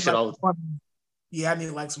 I watch this shit all the time. Yeah, I need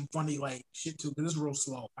like some funny like shit too, because it's real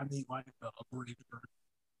slow. I need like a abridged version.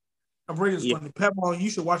 Abridged is funny. Pebble, you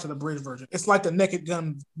should watch the abridged version. It's like the Naked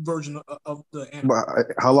Gun version of the anime.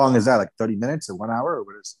 How long is that? Like 30 minutes or 1 hour? Or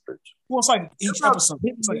what is it? Well, it's like each episode.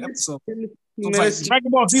 It's like episode. It's like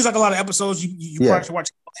Dragon Ball Z is like a lot of episodes. You probably should watch.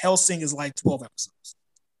 Hellsing is like 12 episodes.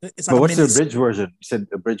 It's like but what's the abridged version? You said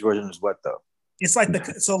the abridged version is what though? It's like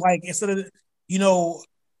like instead of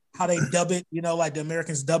how they dub it, like the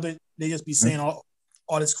Americans dub it, they just be saying all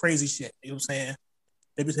this crazy shit. You know what I'm saying?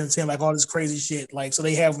 They be saying like all this crazy shit. Like, so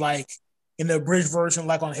they have like in the abridged version,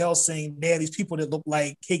 like on Hellsing, they have these people that look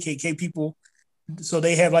like KKK people. So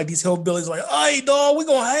they have like these hillbillies like, hey dog, we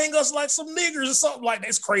gonna hang us like some niggers or something like that.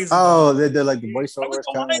 It's crazy. Oh, they're like the voiceovers.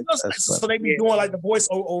 So they be doing like the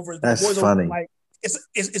voiceovers. That's funny. Like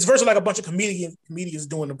it's versus like a bunch of comedians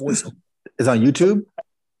doing the voiceover. It's on YouTube.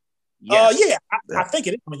 Yes. I think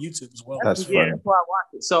it is on YouTube as well. That's funny. That's why I watch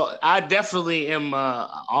it. So I definitely am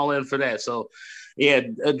all in for that. So yeah,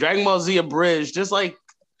 Dragon Ball Z abridged, just like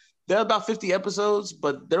they're about 50 episodes,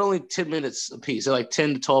 but they're only 10 minutes a piece. They're like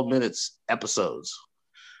 10 to 12 minutes episodes.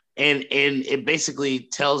 And it basically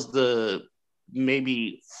tells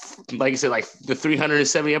maybe, like I said, like the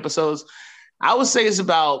 370 episodes. I would say it's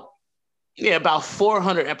about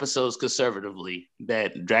 400 episodes conservatively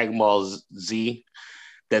that Dragon Ball Z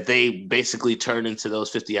that they basically turn into those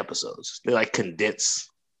 50 episodes. They like condense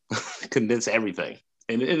everything.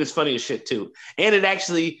 And it is funny as shit too. And it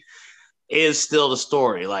actually is still the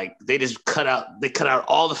story. Like they cut out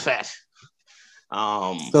all the fat.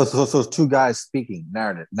 So two guys speaking,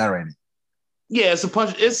 narrating. Yeah, it's a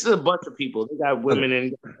bunch of people. They got women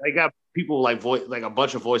and they got people like a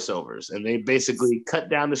bunch of voiceovers, and they basically cut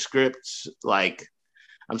down the scripts. Like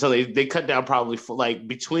I'm telling you, they cut down probably for like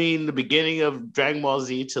between the beginning of Dragon Ball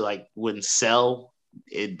Z to like when Cell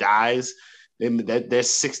it dies. There's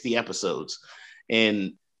 60 episodes,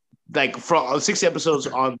 and like from 60 episodes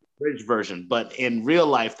on the bridge version, but in real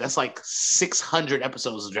life, that's like 600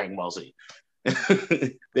 episodes of Dragon Ball Z.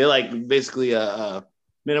 They like basically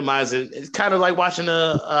minimize it. It's kind of like watching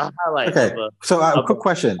a highlight. Okay, so a quick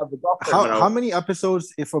question: how many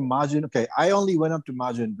episodes is from Majin? Okay, I only went up to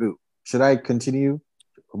Majin Buu. Should I continue?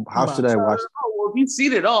 How should I watch? Well, if you've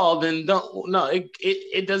seen it all, then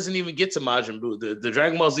it doesn't even get to Majin Buu. The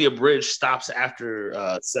Dragon Ball Z abridged stops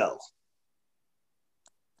after Cell.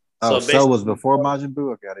 Oh, so Cell was before Majin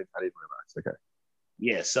Buu? Okay, I didn't realize. Okay.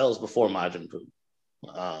 Yeah, Cell's before Majin Buu.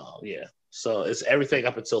 Yeah. So it's everything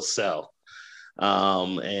up until Cell.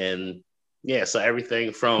 And yeah, so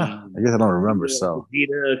everything from I guess I don't remember Cell.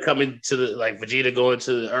 Vegeta coming to Vegeta going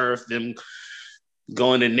to the Earth, them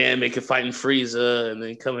going to Namek and fighting Frieza, and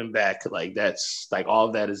then coming back. Like that's like all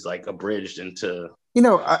of that is like abridged into.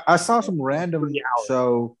 I saw some random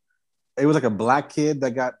show It was like a black kid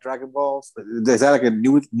that got Dragon Balls. Is that like a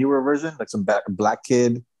newer version? Like some black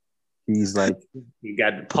kid? He's like You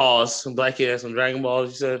got the paws, some black kid, some Dragon Balls.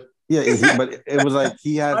 You said, yeah, but it was like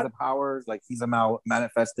he has the powers. Like he's somehow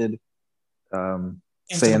manifested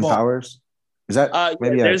Saiyan powers. Is that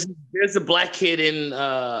maybe? There's a black kid in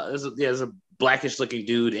there's a blackish looking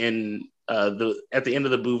dude in at the end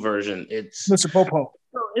of the Boo version. It's Mr. Popo.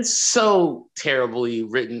 It's so terribly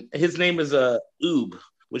written. His name is Oob,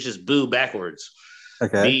 which is Boo backwards.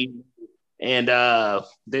 Okay. And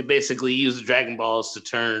they basically use Dragon Balls to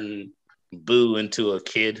turn Boo into a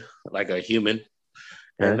kid, like a human.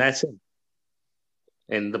 And that's it.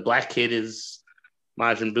 And the black kid is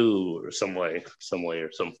Majin Buu or some way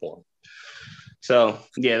or some form. So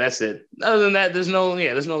yeah, that's it. Other than that, there's no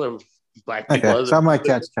other black people. Okay, so I might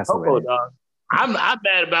catch Castlevania. I'm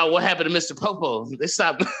mad about what happened to Mr. Popo. They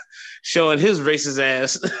stopped showing his racist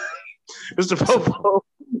ass. Mr. Popo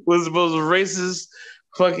was the most racist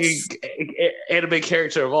fucking anime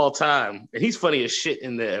character of all time, and he's funny as shit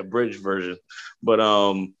in the abridged version. But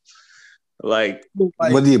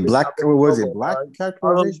was he black? Or was it black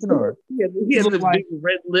characterization or? He had the big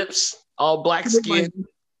red lips, all black skin.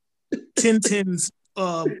 Like Tintin's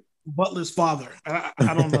butler's father. I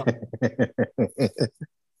don't know.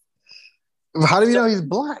 How do you know he's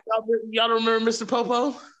black? Y'all don't remember Mr.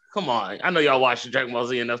 Popo? Come on. I know y'all watched Dragon Ball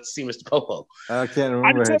Z enough to see Mr. Popo. I can't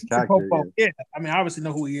remember his character. Popo. Yeah, I mean, I obviously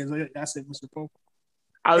know who he is. I said Mr. Popo.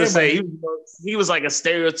 I would say he was like a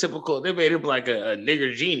stereotypical. They made him like a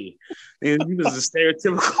nigger genie. He was a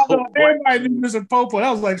stereotypical. Everybody knew Mr. Popo.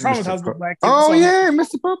 That was like traumatized the black kid. Oh yeah,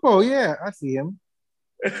 Mr. Popo. Yeah, I see him.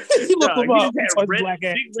 He looked about black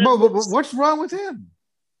ass. But what's wrong with him?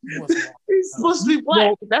 He's supposed to be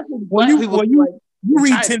black. That's what black people you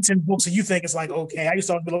read Tintin books and you think it's like okay. I used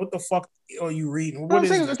to be like, what the fuck are you reading? What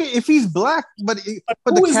is okay, if he's black, but the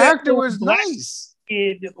character was nice.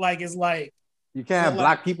 Kid, like it's like you can't have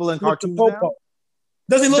black people in cartoons now?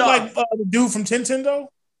 Does he look like the dude from Tintin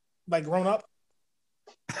though? Like grown up?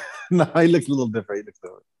 No, he looks a little different.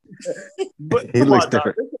 But he looks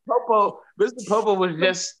different. Mr. Popo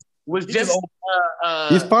was just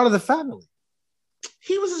he's part of the family.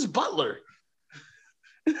 He was his butler.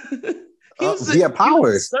 He had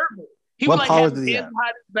powers. What powers did he have?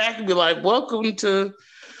 Hide his back and be like, "Welcome to."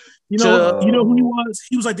 You know who he was?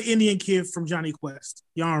 He was like the Indian kid from Johnny Quest.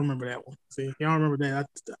 Y'all remember that one? See, y'all remember that?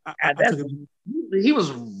 He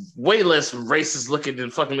was way less racist looking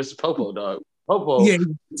than fucking Mr. Popo, dog. Popo, yeah,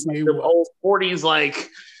 the old 40s, like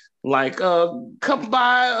come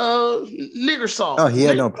by nigger salt. Oh, he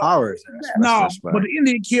had no powers. No, but the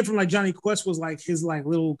Indian kid from like Johnny Quest was like his like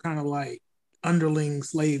little kind of like underling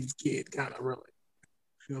slave kid, kind of really.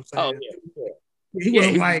 You know what I'm saying? Oh yeah. He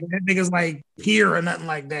wasn't like that nigga's like here or nothing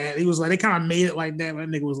like that. He was like they kind of made it like that. But that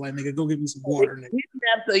nigga was like, nigga, go get me some water. He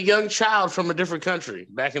kidnapped a young child from a different country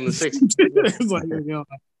back in the 60s. Like,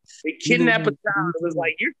 they kidnapped a child. It was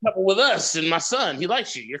like, you're coming with us and my son. He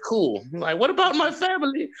likes you. You're cool. I'm like, what about my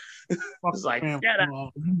family? It's like, you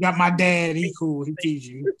got my dad. He cool. He feeds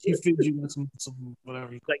you. He feeds you with some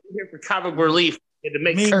whatever. Like you're here for comic relief. To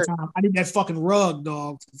make meantime, I need that fucking rug,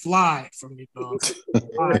 dog, to fly from me, dog.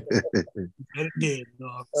 It did,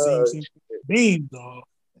 dog. Same beam, dog.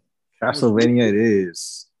 Castlevania it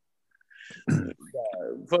is.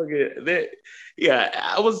 Fuck it.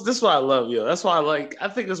 This is why I love you. That's why I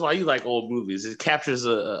think that's why you like old movies. It captures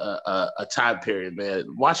a time period,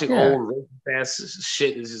 man. Watching old fast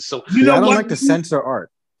shit is just so. I don't like the censor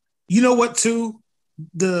art. You know what? Too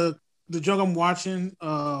the joke I'm watching.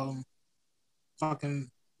 Fucking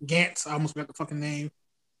Gantz. I almost got the fucking name.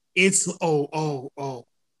 It's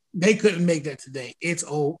They couldn't make that today. It's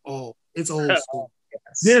old school.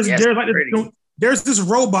 There's this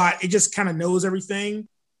robot. It just kind of knows everything,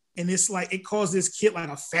 and it's like it calls this kid like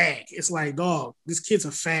a fag. It's like, dog, this kid's a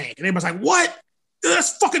fag, and everybody's like, what?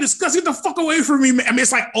 That's fucking disgusting. Get the fuck away from me, man. I mean,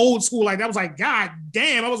 it's like old school. Like that was like, god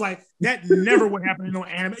damn. I was like, that never would happen in no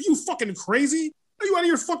anime. Are you fucking crazy? Are you out of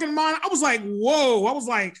your fucking mind? I was like, whoa. I was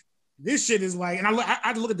like, this shit is like, and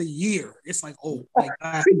I look at the year. It's like, was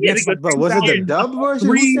it the dub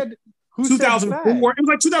version? Who 2004. It was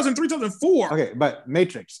like 2003, 2004. Okay, but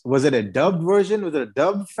Matrix, was it a dubbed version? Was it a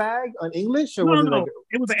dubbed fag on English? Or was it like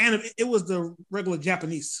it was the anime? It was the regular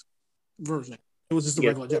Japanese version. It was just the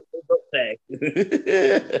regular Japanese.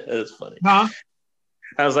 That's funny. Huh?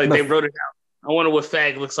 I was like, they wrote it out. I wonder what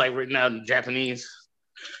fag looks like written out in Japanese.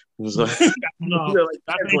 It was like,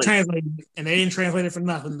 they translated it, and they didn't translate it for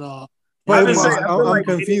nothing, dog. I'm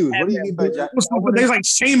confused. What do you mean by Japanese? They was like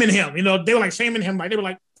shaming him. You know, they were like shaming him. Like they were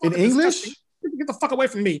like in English. Get the fuck away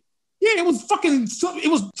from me. Yeah, it was fucking. It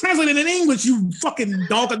was translated in English. You fucking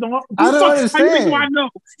dog. I don't understand. How you think I know?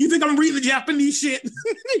 You think I'm reading the Japanese shit?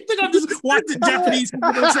 You think I'm just watching Japanese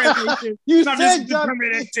translation? You I'm said just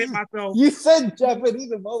that shit myself. You said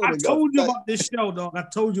Japanese a moment ago. I told you about this show, dog. I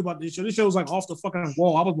told you about this show. This show was like off the fucking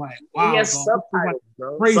wall. I was like, wow, yes, dog. subtitles,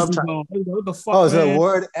 bro. Crazy, Subtitles. dog. What the fuck? Oh, so man? the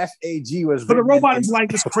word FAG was. But the robot is like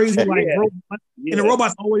this crazy, like Yeah. robot, and the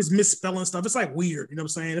robot's always misspelling stuff. It's like weird, you know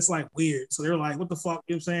what I'm saying? It's like weird. So they're like, what the fuck?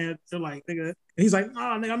 You know what I'm saying? They're like, nigga. And he's like,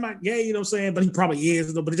 nah, nigga, I'm not gay, you know what I'm saying? But he probably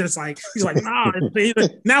is, but it's just like, he's like, nah.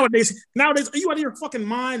 Nowadays, are you out of your fucking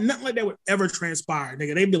mind? Nothing like that would ever transpire,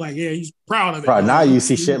 nigga. They'd be like, yeah, he's proud of it. Bro, now you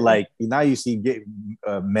see shit like men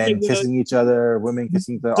kissing each other, women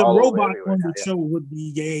kissing each other. The all robot over on the show would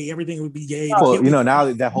be gay. Everything would be gay. Well,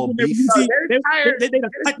 now that whole beef. They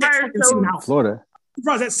cut that fucking scene out. Florida.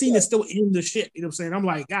 That scene is still in the shit. You know what I'm saying? I'm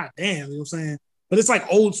like, God damn, you know what I'm saying? But it's like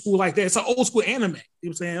old school like that. It's an old school anime. You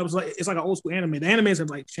know what I'm saying? It's like an old school anime. The animes have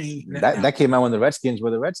like changed. That came out when the Redskins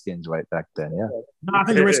were the Redskins right back then, yeah. No, I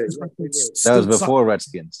think the Redskins that was before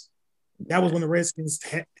Redskins. That was when the Redskins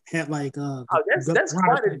had like that's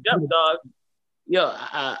quite a jump, dog. Yo,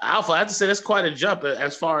 Alpha, I have to say that's quite a jump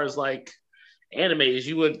as far as like animes.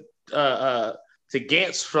 You went to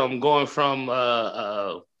Gantz from going from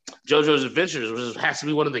JoJo's Adventures, which has to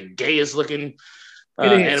be one of the gayest looking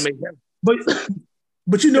anime.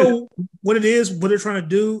 But you know what it is? What they're trying to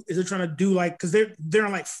do is they're trying to do like, because they're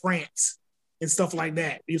in like France and stuff like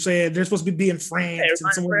that. You say they're supposed to be in France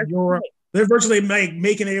and somewhere in Europe. They're virtually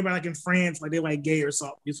making everybody like in France like they're like gay or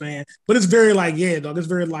something. You're saying, but it's very like dog. It's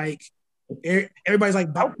very like everybody's like.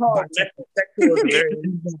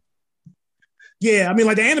 Yeah, I mean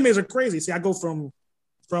like the animes are crazy. See, I go from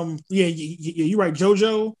you right,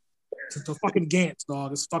 JoJo. To fucking Gantz,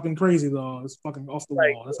 dog. It's fucking crazy, dog. It's fucking off the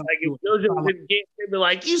wall. That's like if JoJo didn't get, they'd be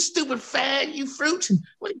like, "You stupid fag, you fruit.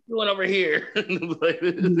 What are you doing over here?"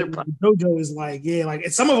 JoJo is like, like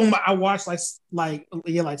some of them I watch like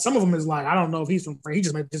some of them is like I don't know if he's from France. He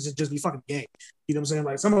just might just be fucking gay. You know what I'm saying?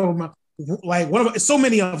 Like some of them, like one of them, it's so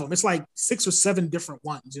many of them. It's like 6 or 7 different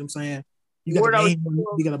ones. You know what I'm saying? You got the main one,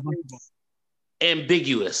 you got a bunch of them.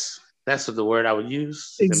 Ambiguous. That's what the word I would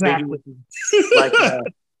use. Exactly. Like.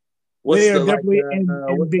 What's they are the, definitely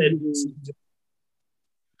ambiguous.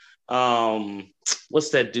 What's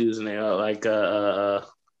that dude's name? Like the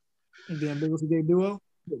ambiguous gay duo?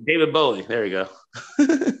 David Bowie. There we go.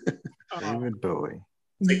 David Bowie.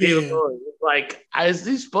 Like David Bowie. Like, is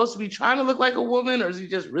he supposed to be trying to look like a woman, or is he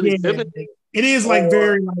just really feminine? It is like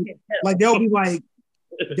very like they'll be like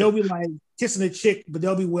kissing a chick, but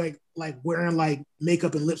they'll be like wearing like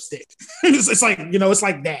makeup and lipstick. it's like it's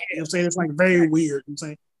like that. You know what I'm saying? It's like very weird. You know what I'm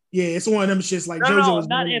saying? Yeah, it's one of them shits like JoJo is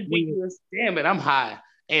not ambiguous. Weird. Damn it, I'm high.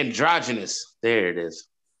 Androgynous. There it is.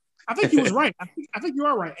 I think you was right. I think you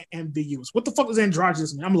are right. Ambiguous. What the fuck is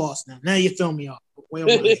androgynous mean? I'm lost now. Now you fill me up. Too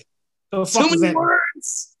many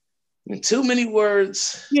words. Too many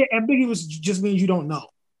words. Yeah, ambiguous just means you don't know.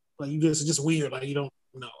 Like it's just weird. Like you don't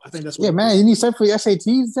know. I think that's what. Yeah, man. You need stuff for your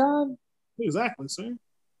SATs, John. Exactly, sir.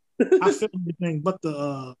 I feel everything, but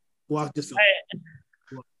the I just feel.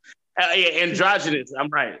 Yeah, androgynous. I'm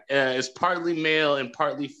right. It's partly male and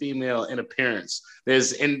partly female in appearance.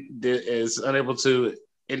 Is unable to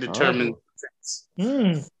indeterminate sex.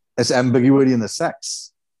 It's ambiguity in the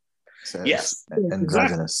sex. Yes,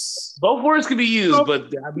 androgynous. Both words can be used,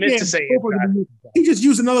 but I meant to say he just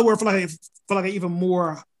used another word for like an even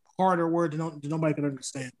more harder word that nobody can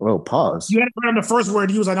understand. Well, pause. You had to learn the first word.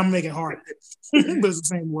 He was like, "I'm gonna make it hard," but it's the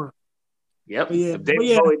same word. Yep. David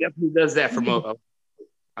Bowie definitely does that for Mo.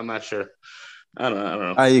 I'm not sure. I don't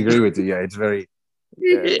know. I agree with you. Yeah, it's very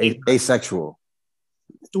asexual.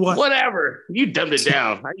 What? Whatever. You dumbed it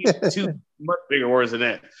down. I use 2 much bigger words than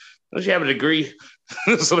that. Don't you have a degree?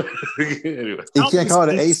 Anyway. You can't call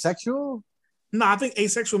it asexual? No, I think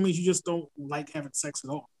asexual means you just don't like having sex at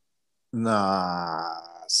all. Nah,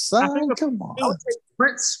 son, come on.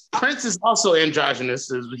 Prince is also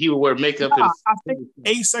androgynous. He would wear makeup. I think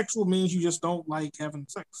asexual means you just don't like having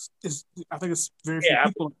sex. I think it's very few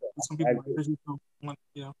people. Some people like just don't want,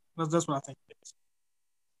 that's what I think it is.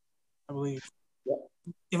 I believe. Yeah.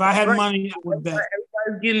 If I had money, I would bet.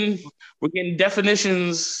 We're getting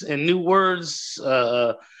definitions and new words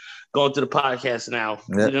going to the podcast now.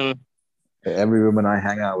 Yep. Every woman I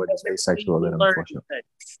hang out with is asexual. Then unfortunately.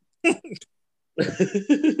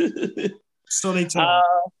 So they tell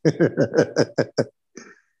me.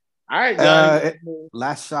 All right, John.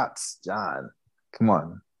 Last shots, John. Come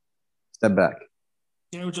on. Step back.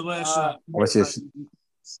 Give me your last shot. What's your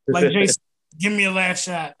like Jason, give me a last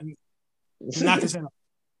shot and knock his head up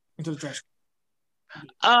into the trash.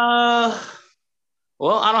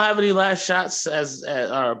 Well, I don't have any last shots as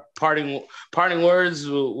our parting words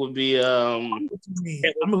would be. I'm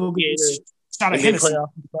gonna get a shot of Hennessy.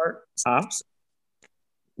 Huh?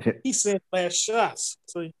 He said last shots.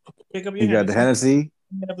 So pick up your. You got the Hennessy.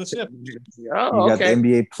 You have the ship. You got the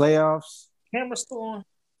NBA playoffs. Camera still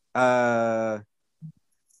on.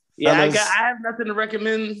 Yeah, I have nothing to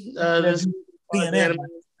recommend. This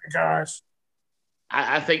gosh.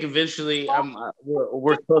 I think eventually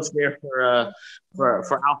we're close there for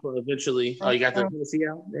Alpha eventually. Oh, you got the Hennessy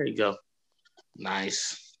out? There you go.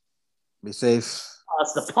 Nice. Be safe. Oh,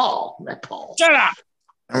 it's the Paul. That Paul. Shut up.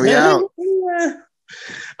 Are we out?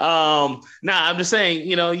 I'm just saying,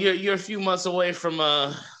 you're a few months away from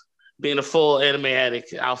being a full anime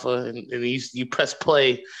addict, Alpha, and you press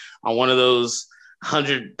play on one of those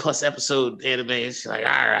 100+ episode animes. You're like,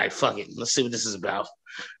 all right, fuck it, let's see what this is about.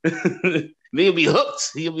 Then you'll be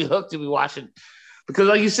hooked. You'll be watching, because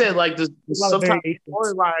like you said, like sometimes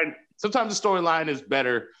the storyline is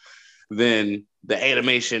better than the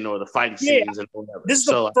animation or the fighting scenes and whatever. This is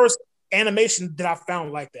the first animation that I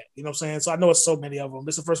found like that. You know what I'm saying? So I know it's so many of them.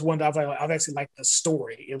 This is the first one that I've actually liked the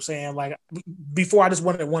story. You know what I'm saying? Like before, I just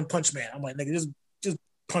wanted One Punch Man. I'm like, nigga, just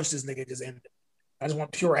punch this nigga, just end it. I just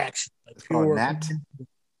want pure action. Like pure Nat?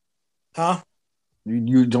 Huh?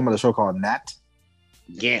 You talking about the show called Nat?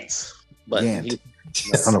 Gantz. But Gant. I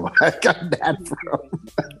don't know where I got Nat from.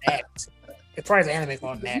 Nat. It's probably an anime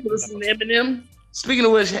called Nat. Listen to Eminem. Speaking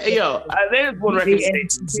of which, hey, yo, there's one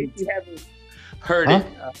recommendation. In case you haven't heard it.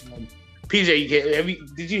 PJ,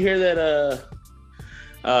 did you hear that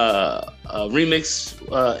remix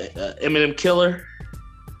Eminem Killer?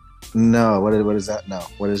 No, what is that? No,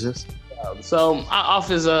 what is this? So off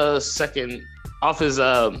his album,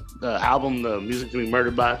 The Music to Be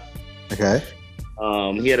Murdered By. Okay.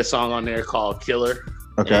 He had a song on there called Killer.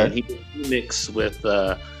 Okay. And he did a remix with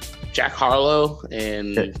Jack Harlow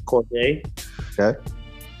and Corday. Okay.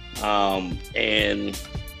 And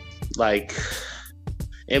like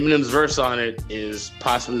Eminem's verse on it is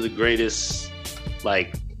possibly the greatest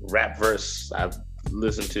like rap verse I've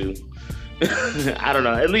listened to. I don't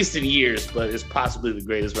know, at least in years, but it's possibly the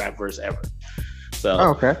greatest rap verse ever. So,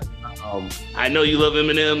 okay. I know you love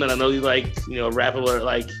Eminem, and I know you like, Rap Alert.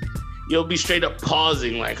 Like, you'll be straight up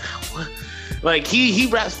pausing, like, what? Like he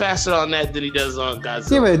raps faster on that than he does on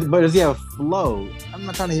Godzilla. Yeah, but does he have a flow? I'm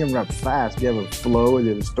not trying to hear him rap fast. Do you have a flow and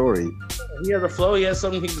a story? He has a flow. He has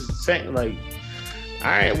something he's saying. Like, all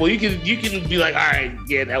right, well, you can be like, all right,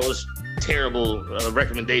 yeah, that was terrible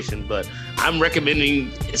recommendation, but I'm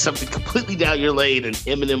recommending something completely down your lane, and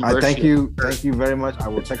Eminem version. Thank you very much. I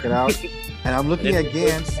will check it out. And I'm looking at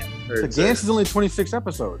Gantz. So Gantz is only 26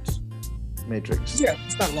 episodes. Matrix. Yeah,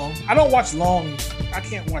 it's not long. I don't watch long. I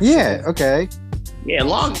can't watch. Yeah. shows. Okay. Yeah,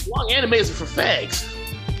 long animes are for fags.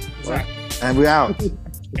 Exactly. And we out.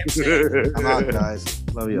 I'm out, guys.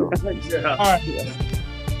 Love you all. All right.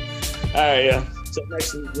 All right. Yeah. Till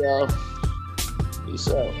next week, y'all. Peace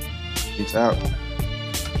out. Peace out.